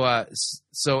 So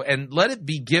and let it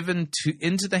be given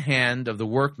into the hand of the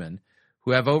workmen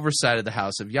who have oversight of the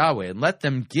house of Yahweh, and let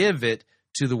them give it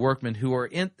to the workmen who are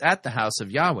at the house of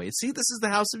Yahweh. See, this is the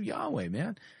house of Yahweh,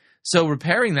 man. So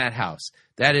repairing that house,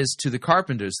 that is to the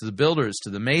carpenters, to the builders, to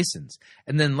the masons,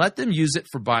 and then let them use it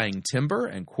for buying timber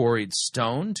and quarried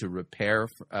stone to repair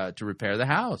the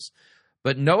house.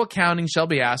 But no accounting shall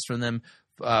be asked from them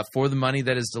for the money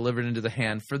that is delivered into the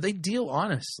hand, for they deal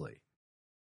honestly.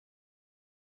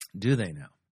 Do they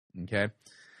now? Okay.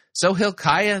 So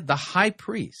Hilkiah, the high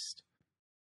priest,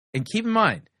 and keep in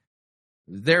mind,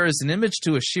 there is an image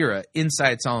to Asherah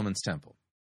inside Solomon's temple.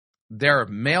 There are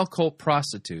male cult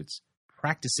prostitutes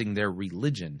practicing their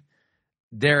religion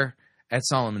there at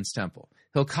Solomon's temple.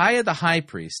 Hilkiah, the high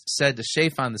priest, said to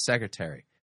Shaphan, the secretary,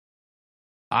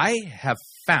 "I have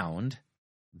found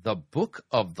the book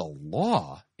of the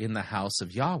law in the house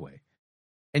of Yahweh."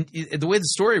 And the way the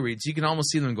story reads, you can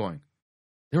almost see them going,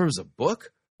 "There was a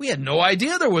book? We had no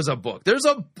idea there was a book. There's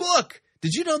a book.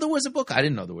 Did you know there was a book? I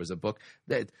didn't know there was a book."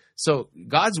 So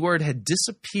God's word had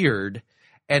disappeared,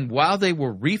 and while they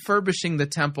were refurbishing the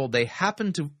temple, they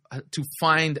happened to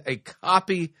find a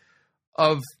copy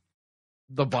of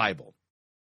the Bible.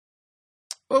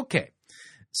 Okay,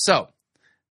 so,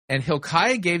 and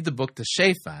Hilkiah gave the book to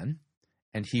Shaphan,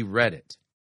 and he read it.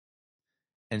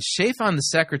 And Shaphan the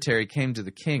secretary came to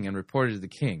the king and reported to the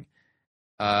king,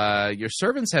 "Your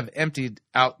servants have emptied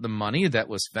out the money that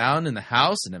was found in the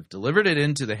house and have delivered it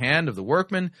into the hand of the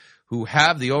workmen who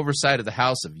have the oversight of the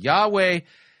house of Yahweh."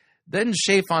 Then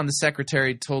Shaphan the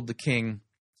secretary told the king,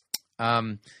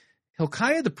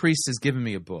 "Hilkiah the priest has given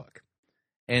me a book."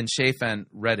 And Shaphan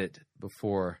read it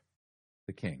before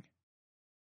the king.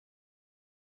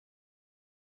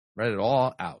 Read it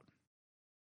all out.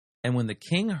 And when the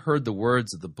king heard the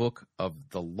words of the book of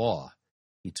the law,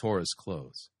 he tore his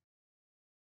clothes.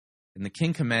 And the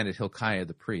king commanded Hilkiah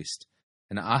the priest,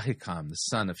 and Ahikam the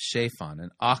son of Shaphan,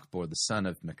 and Achbor the son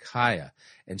of Micaiah,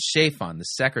 and Shaphan the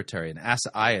secretary, and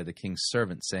Asaiah the king's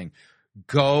servant, saying,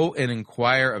 "Go and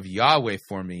inquire of Yahweh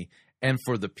for me, and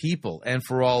for the people, and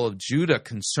for all of Judah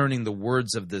concerning the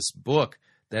words of this book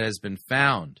that has been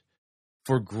found.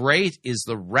 For great is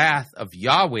the wrath of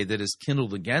Yahweh that is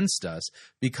kindled against us,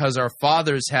 because our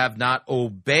fathers have not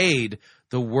obeyed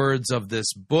the words of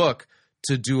this book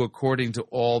to do according to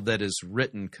all that is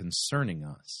written concerning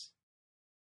us.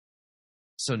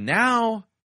 So now,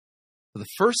 for the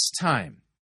first time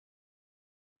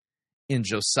in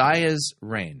Josiah's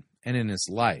reign and in his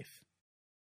life,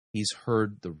 he's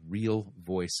heard the real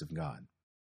voice of God.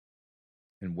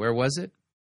 And where was it?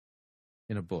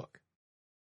 In a book.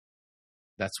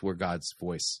 That's where God's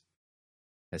voice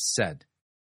has said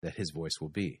that his voice will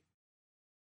be.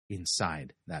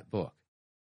 Inside that book.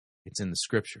 It's in the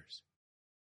scriptures.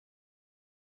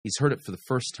 He's heard it for the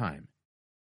first time.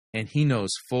 And he knows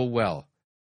full well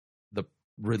the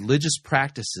religious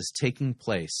practices taking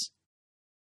place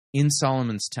in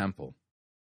Solomon's temple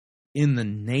in the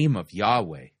name of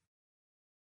Yahweh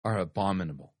are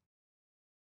abominable.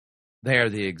 They are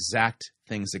the exact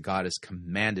things that God has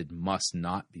commanded must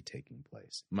not be taking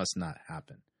place, must not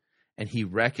happen. And he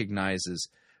recognizes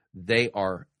they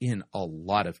are in a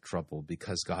lot of trouble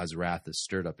because God's wrath is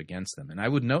stirred up against them. And I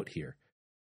would note here,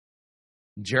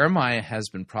 Jeremiah has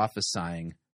been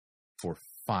prophesying for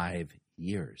 5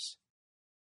 years,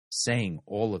 saying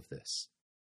all of this.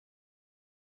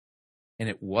 And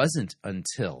it wasn't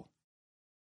until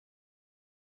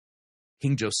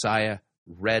King Josiah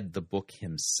read the book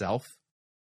himself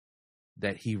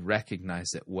that he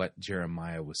recognized that what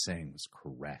Jeremiah was saying was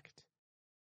correct.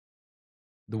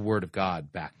 The word of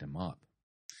God backed him up.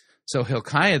 So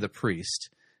Hilkiah the priest,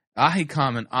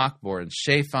 Ahikam and Achbor and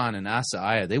Shaphan and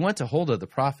Asaiah, they went to Huldah the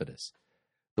prophetess,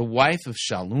 the wife of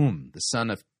Shallum, the son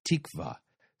of Tikvah,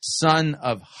 son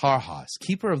of Harhas,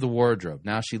 keeper of the wardrobe.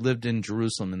 Now she lived in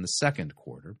Jerusalem in the 2nd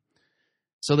quarter.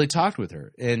 So they talked with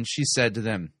her, and she said to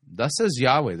them, Thus says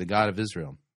Yahweh, the God of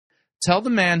Israel, Tell the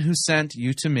man who sent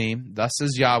you to me, Thus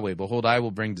says Yahweh, Behold, I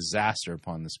will bring disaster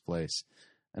upon this place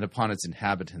and upon its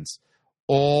inhabitants,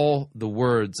 all the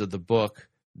words of the book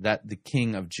that the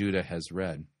king of Judah has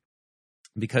read,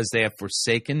 because they have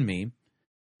forsaken me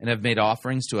and have made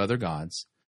offerings to other gods,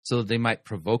 so that they might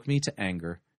provoke me to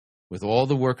anger with all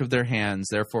the work of their hands.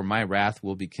 Therefore my wrath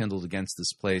will be kindled against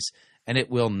this place, and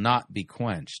it will not be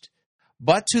quenched.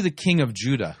 But to the king of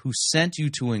Judah, who sent you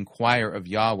to inquire of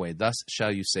Yahweh, thus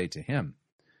shall you say to him,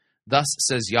 Thus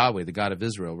says Yahweh, the God of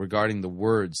Israel, regarding the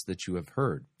words that you have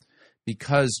heard,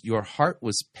 because your heart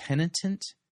was penitent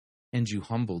and you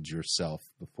humbled yourself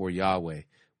before Yahweh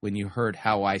when you heard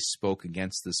how I spoke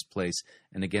against this place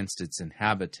and against its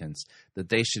inhabitants, that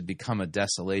they should become a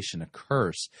desolation, a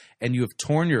curse, and you have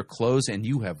torn your clothes and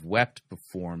you have wept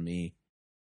before me.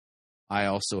 I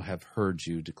also have heard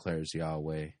you, declares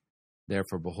Yahweh.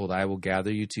 Therefore, behold, I will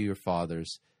gather you to your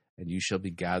fathers, and you shall be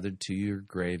gathered to your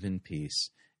grave in peace,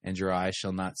 and your eyes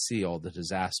shall not see all the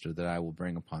disaster that I will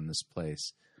bring upon this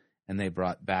place. And they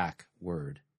brought back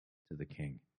word to the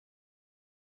king.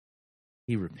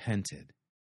 He repented.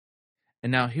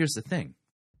 And now here's the thing.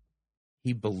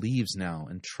 He believes now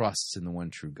and trusts in the one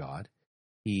true God.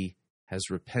 He has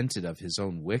repented of his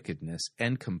own wickedness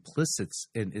and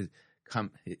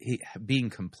being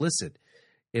complicit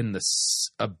in the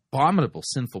abominable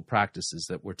sinful practices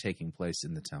that were taking place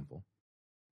in the temple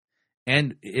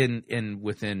and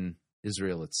within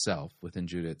Israel itself, within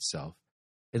Judah itself.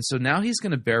 And so now he's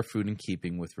going to bear fruit in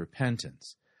keeping with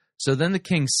repentance. So then the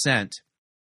king sent,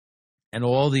 and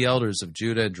all the elders of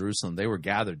Judah and Jerusalem, they were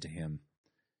gathered to him.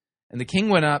 And the king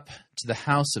went up to the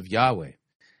house of Yahweh,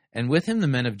 and with him the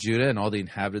men of Judah and all the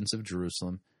inhabitants of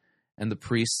Jerusalem, and the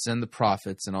priests and the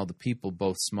prophets and all the people,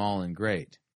 both small and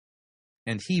great.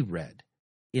 And he read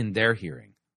in their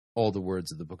hearing all the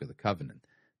words of the book of the covenant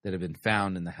that have been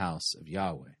found in the house of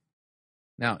Yahweh.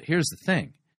 Now, here's the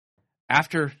thing.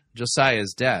 After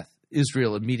Josiah's death,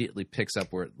 Israel immediately picks up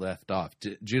where it left off.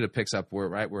 Judah picks up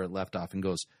right where it left off and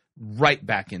goes right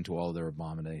back into all their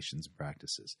abominations and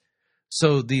practices.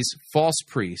 So these false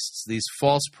priests, these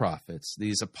false prophets,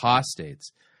 these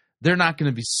apostates, they're not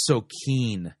going to be so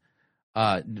keen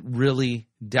really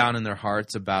down in their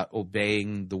hearts about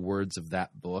obeying the words of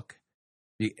that book,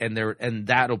 and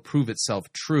that'll prove itself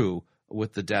true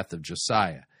with the death of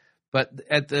Josiah. But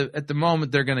at the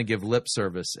moment, they're going to give lip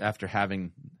service after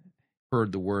having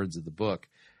heard the words of the book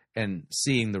and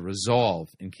seeing the resolve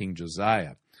in King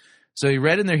Josiah. So he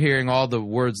read in their hearing all the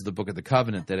words of the book of the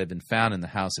covenant that had been found in the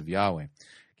house of Yahweh.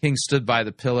 King stood by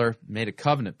the pillar, made a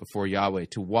covenant before Yahweh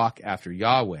to walk after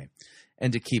Yahweh,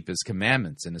 and to keep his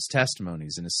commandments and his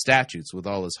testimonies and his statutes with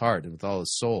all his heart and with all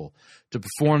his soul, to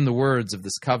perform the words of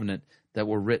this covenant that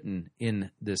were written in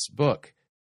this book.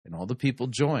 And all the people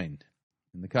joined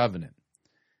in the covenant.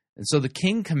 And so the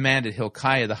king commanded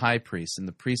Hilkiah the high priest and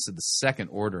the priests of the 2nd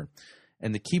order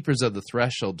and the keepers of the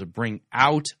threshold to bring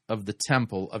out of the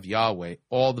temple of Yahweh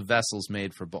all the vessels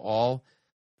made for Baal,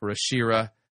 for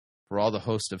Asherah, for all the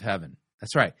host of heaven.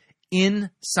 That's right.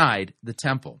 Inside the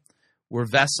temple were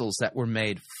vessels that were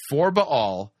made for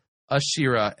Baal,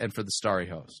 Asherah, and for the starry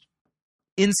host.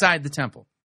 Inside the temple.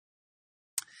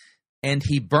 And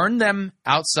he burned them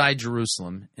outside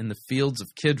Jerusalem in the fields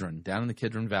of Kidron, down in the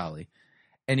Kidron Valley,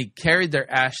 and he carried their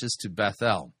ashes to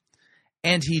Bethel.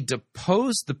 And he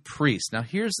deposed the priest. Now,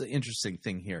 here's the interesting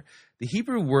thing here. The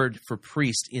Hebrew word for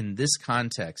priest in this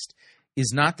context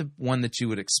is not the one that you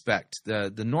would expect.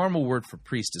 The normal word for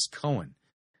priest is Cohen.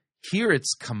 Here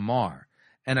it's kamar.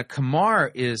 And a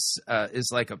kamar is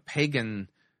like a pagan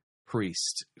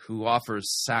priest who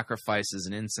offers sacrifices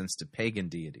and incense to pagan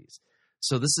deities.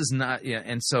 So this is not,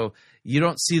 and so you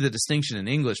don't see the distinction in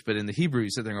English, but in the Hebrew you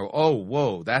sit there and go, oh,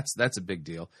 whoa, that's a big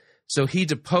deal. So he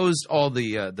deposed all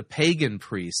the pagan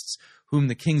priests whom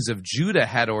the kings of Judah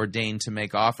had ordained to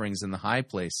make offerings in the high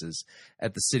places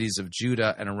at the cities of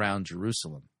Judah and around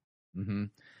Jerusalem. Mm-hmm.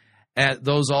 And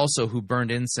those also who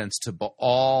burned incense to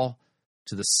Baal,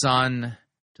 to the sun,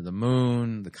 to the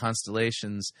moon, the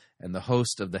constellations, and the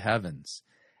host of the heavens.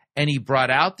 And he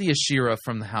brought out the Asherah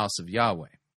from the house of Yahweh.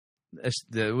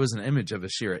 There was an image of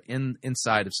Asherah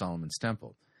inside of Solomon's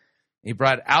temple. He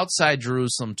brought it outside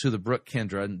Jerusalem to the brook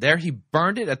Kidron. There he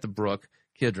burned it at the brook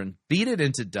Kidron, beat it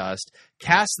into dust,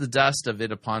 cast the dust of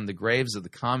it upon the graves of the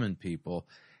common people,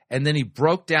 and then he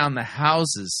broke down the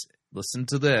houses. Listen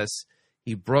to this.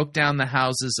 He broke down the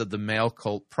houses of the male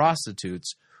cult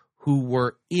prostitutes who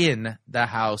were in the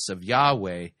house of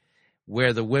Yahweh,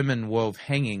 where the women wove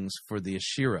hangings for the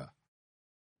Asherah.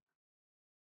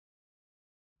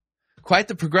 Quite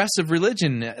the progressive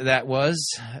religion that was,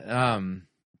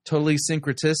 totally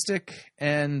syncretistic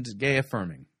and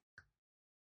gay-affirming.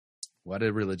 What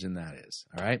a religion that is,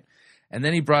 all right? And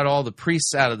then he brought all the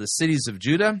priests out of the cities of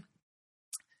Judah,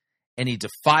 and he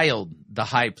defiled the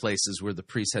high places where the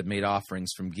priests had made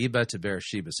offerings from Geba to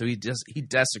Beersheba. So he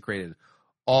desecrated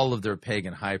all of their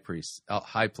pagan high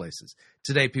places.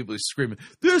 Today, people are screaming,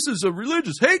 "This is a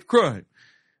religious hate crime."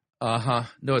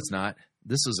 No, it's not.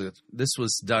 This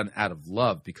was done out of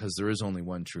love because there is only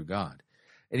one true God.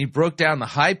 And he broke down the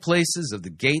high places of the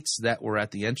gates that were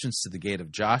at the entrance to the gate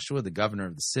of Joshua, the governor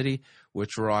of the city,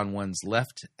 which were on one's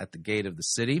left at the gate of the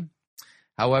city.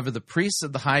 However, the priests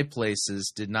of the high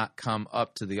places did not come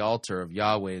up to the altar of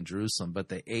Yahweh in Jerusalem, but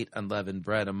they ate unleavened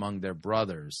bread among their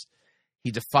brothers.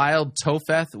 He defiled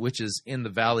Topheth, which is in the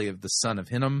valley of the son of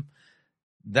Hinnom,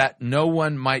 that no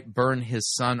one might burn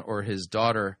his son or his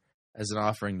daughter as an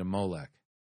offering to Molech.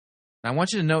 Now, I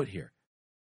want you to note here,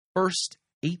 first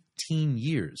 18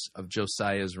 years of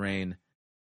Josiah's reign,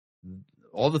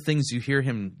 all the things you hear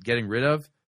him getting rid of,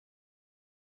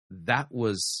 that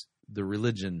was the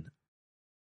religion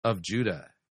of Judah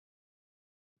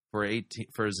for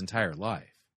his entire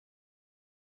life.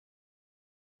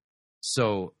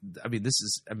 So, this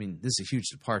is a huge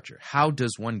departure. How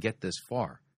does one get this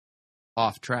far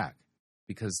off track?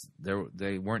 Because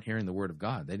they weren't hearing the word of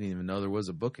God. They didn't even know there was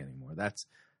a book anymore. That's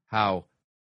how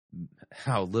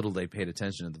little they paid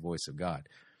attention to the voice of God.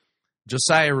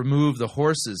 Josiah removed the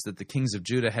horses that the kings of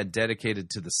Judah had dedicated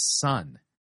to the sun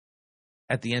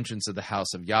at the entrance of the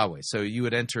house of Yahweh. So you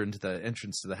would enter into the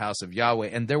entrance to the house of Yahweh,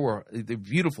 and there were the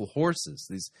beautiful horses,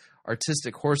 these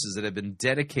artistic horses that had been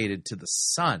dedicated to the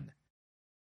sun.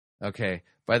 Okay,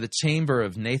 by the chamber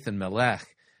of Nathan Melech,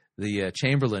 the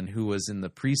chamberlain who was in the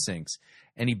precincts.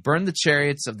 And he burned the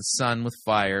chariots of the sun with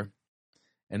fire,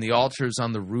 and the altars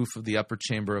on the roof of the upper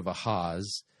chamber of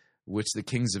Ahaz, which the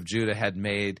kings of Judah had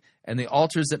made, and the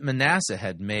altars that Manasseh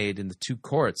had made in the two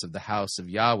courts of the house of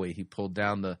Yahweh. He pulled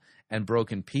down and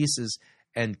broke in pieces,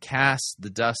 and cast the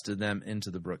dust of them into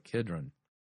the brook Kidron.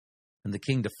 And the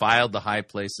king defiled the high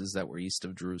places that were east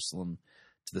of Jerusalem,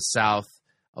 to the south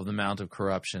of the Mount of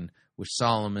Corruption, which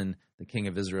Solomon, the king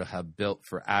of Israel, had built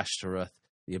for Ashtoreth,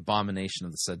 the abomination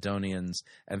of the Sidonians,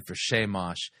 and for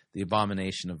Shemosh, the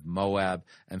abomination of Moab,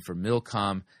 and for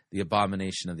Milcom, the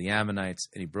abomination of the Ammonites.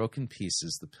 And he broke in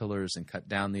pieces the pillars and cut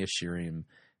down the Asherim,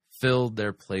 filled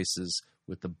their places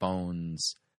with the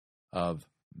bones of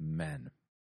men.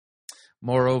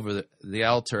 Moreover, the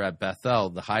altar at Bethel,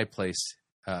 the high place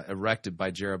erected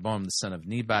by Jeroboam, the son of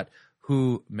Nebat,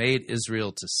 who made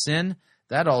Israel to sin,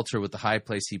 that altar with the high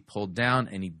place he pulled down,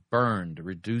 and he burned,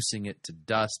 reducing it to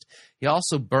dust. He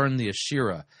also burned the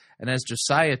Asherah. And as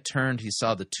Josiah turned, he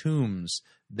saw the tombs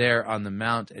there on the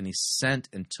mount, and he sent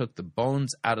and took the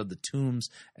bones out of the tombs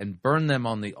and burned them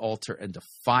on the altar and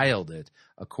defiled it,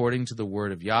 according to the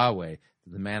word of Yahweh,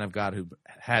 the man of God who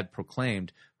had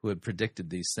proclaimed, who had predicted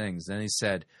these things. Then he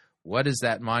said, "What is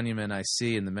that monument I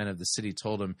see?" And the men of the city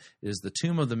told him, "It is the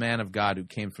tomb of the man of God who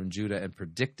came from Judah and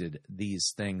predicted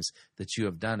these things that you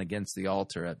have done against the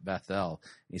altar at Bethel."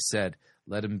 He said,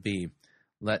 "Let him be.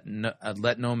 Let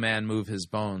no man move his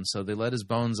bones." So they let his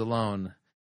bones alone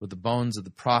with the bones of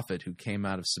the prophet who came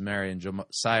out of Samaria. And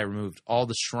Josiah removed all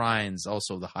the shrines,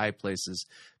 also the high places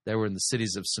that were in the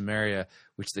cities of Samaria,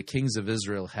 which the kings of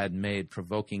Israel had made,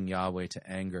 provoking Yahweh to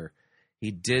anger. He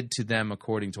did to them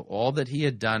according to all that he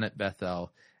had done at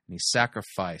Bethel, and he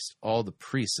sacrificed all the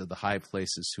priests of the high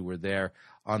places who were there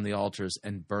on the altars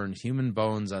and burned human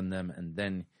bones on them, and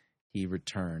then he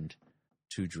returned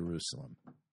to Jerusalem.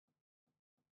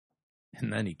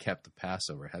 And then he kept the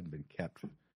Passover. It hadn't been kept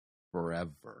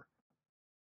forever.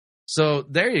 So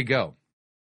there you go.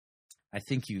 I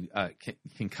think you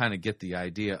can kind of get the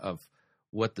idea of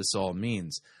what this all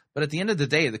means. But at the end of the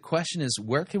day, the question is,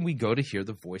 where can we go to hear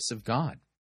the voice of God?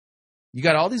 You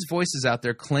got all these voices out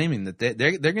there claiming that they're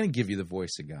going to give you the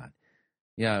voice of God.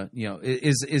 Yeah,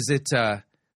 is it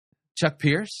Chuck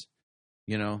Pierce?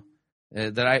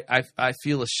 That I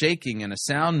feel a shaking and a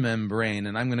sound membrane,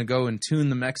 and I'm going to go and tune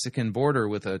the Mexican border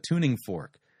with a tuning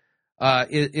fork.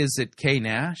 Is it Kay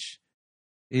Nash?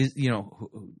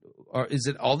 Or is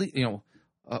it all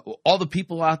the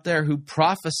people out there who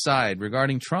prophesied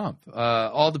regarding Trump?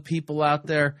 All the people out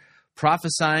there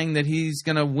prophesying that he's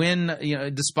going to win,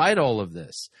 despite all of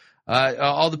this.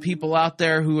 All the people out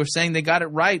there who are saying they got it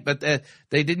right, but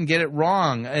they didn't get it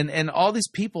wrong. And all these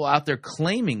people out there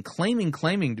claiming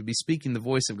to be speaking the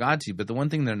voice of God to you. But the one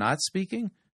thing they're not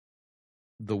speaking,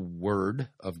 the Word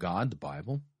of God, the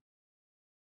Bible,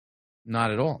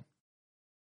 not at all.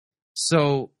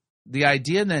 So the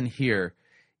idea then here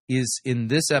is, in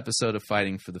this episode of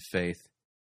Fighting for the Faith,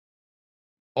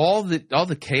 all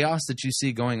the chaos that you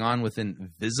see going on within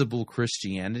visible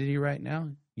Christianity right now,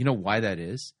 you know why that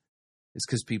is? It's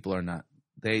because people are not,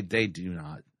 they do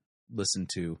not listen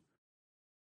to,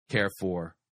 care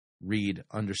for, read,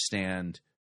 understand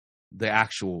the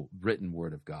actual written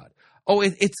Word of God. Oh,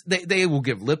 they will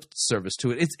give lip service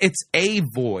to it. It's a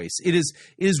voice. It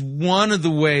is one of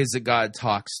the ways that God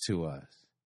talks to us.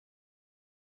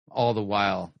 All the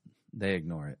while, they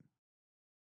ignore it.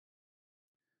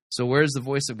 So where's the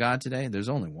voice of God today? There's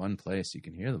only one place you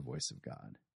can hear the voice of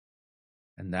God,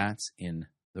 and that's in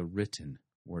the written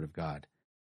Word of God.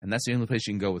 And that's the only place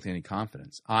you can go with any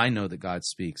confidence. I know that God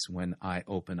speaks when I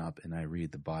open up and I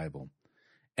read the Bible.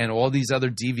 And all these other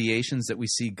deviations that we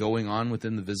see going on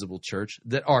within the visible church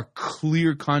that are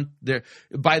clear,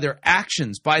 by their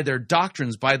actions, by their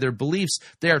doctrines, by their beliefs,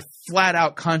 they are flat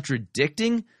out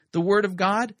contradicting the Word of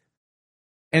God.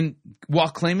 And while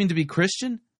claiming to be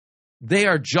Christian, they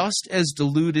are just as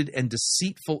deluded and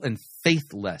deceitful and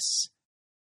faithless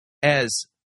as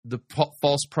the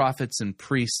false prophets and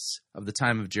priests of the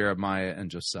time of Jeremiah and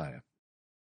Josiah.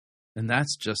 And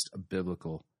that's just a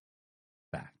biblical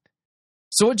fact.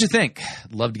 So what'd you think?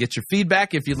 I'd love to get your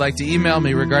feedback. If you'd like to email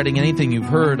me regarding anything you've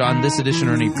heard on this edition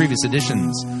or any previous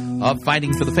editions of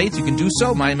Fighting for the Faith, you can do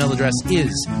so. My email address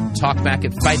is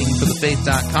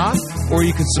talkback@fightingforthefaith.com, or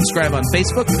you can subscribe on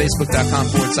Facebook,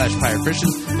 facebook.com/Pirate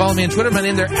Christian. Follow me on Twitter. My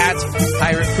name there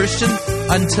 @Pirate Christian.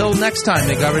 Until next time,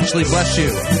 may God richly bless you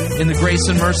in the grace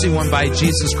and mercy won by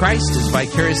Jesus Christ, his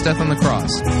vicarious death on the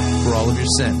cross for all of your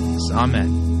sins.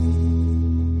 Amen.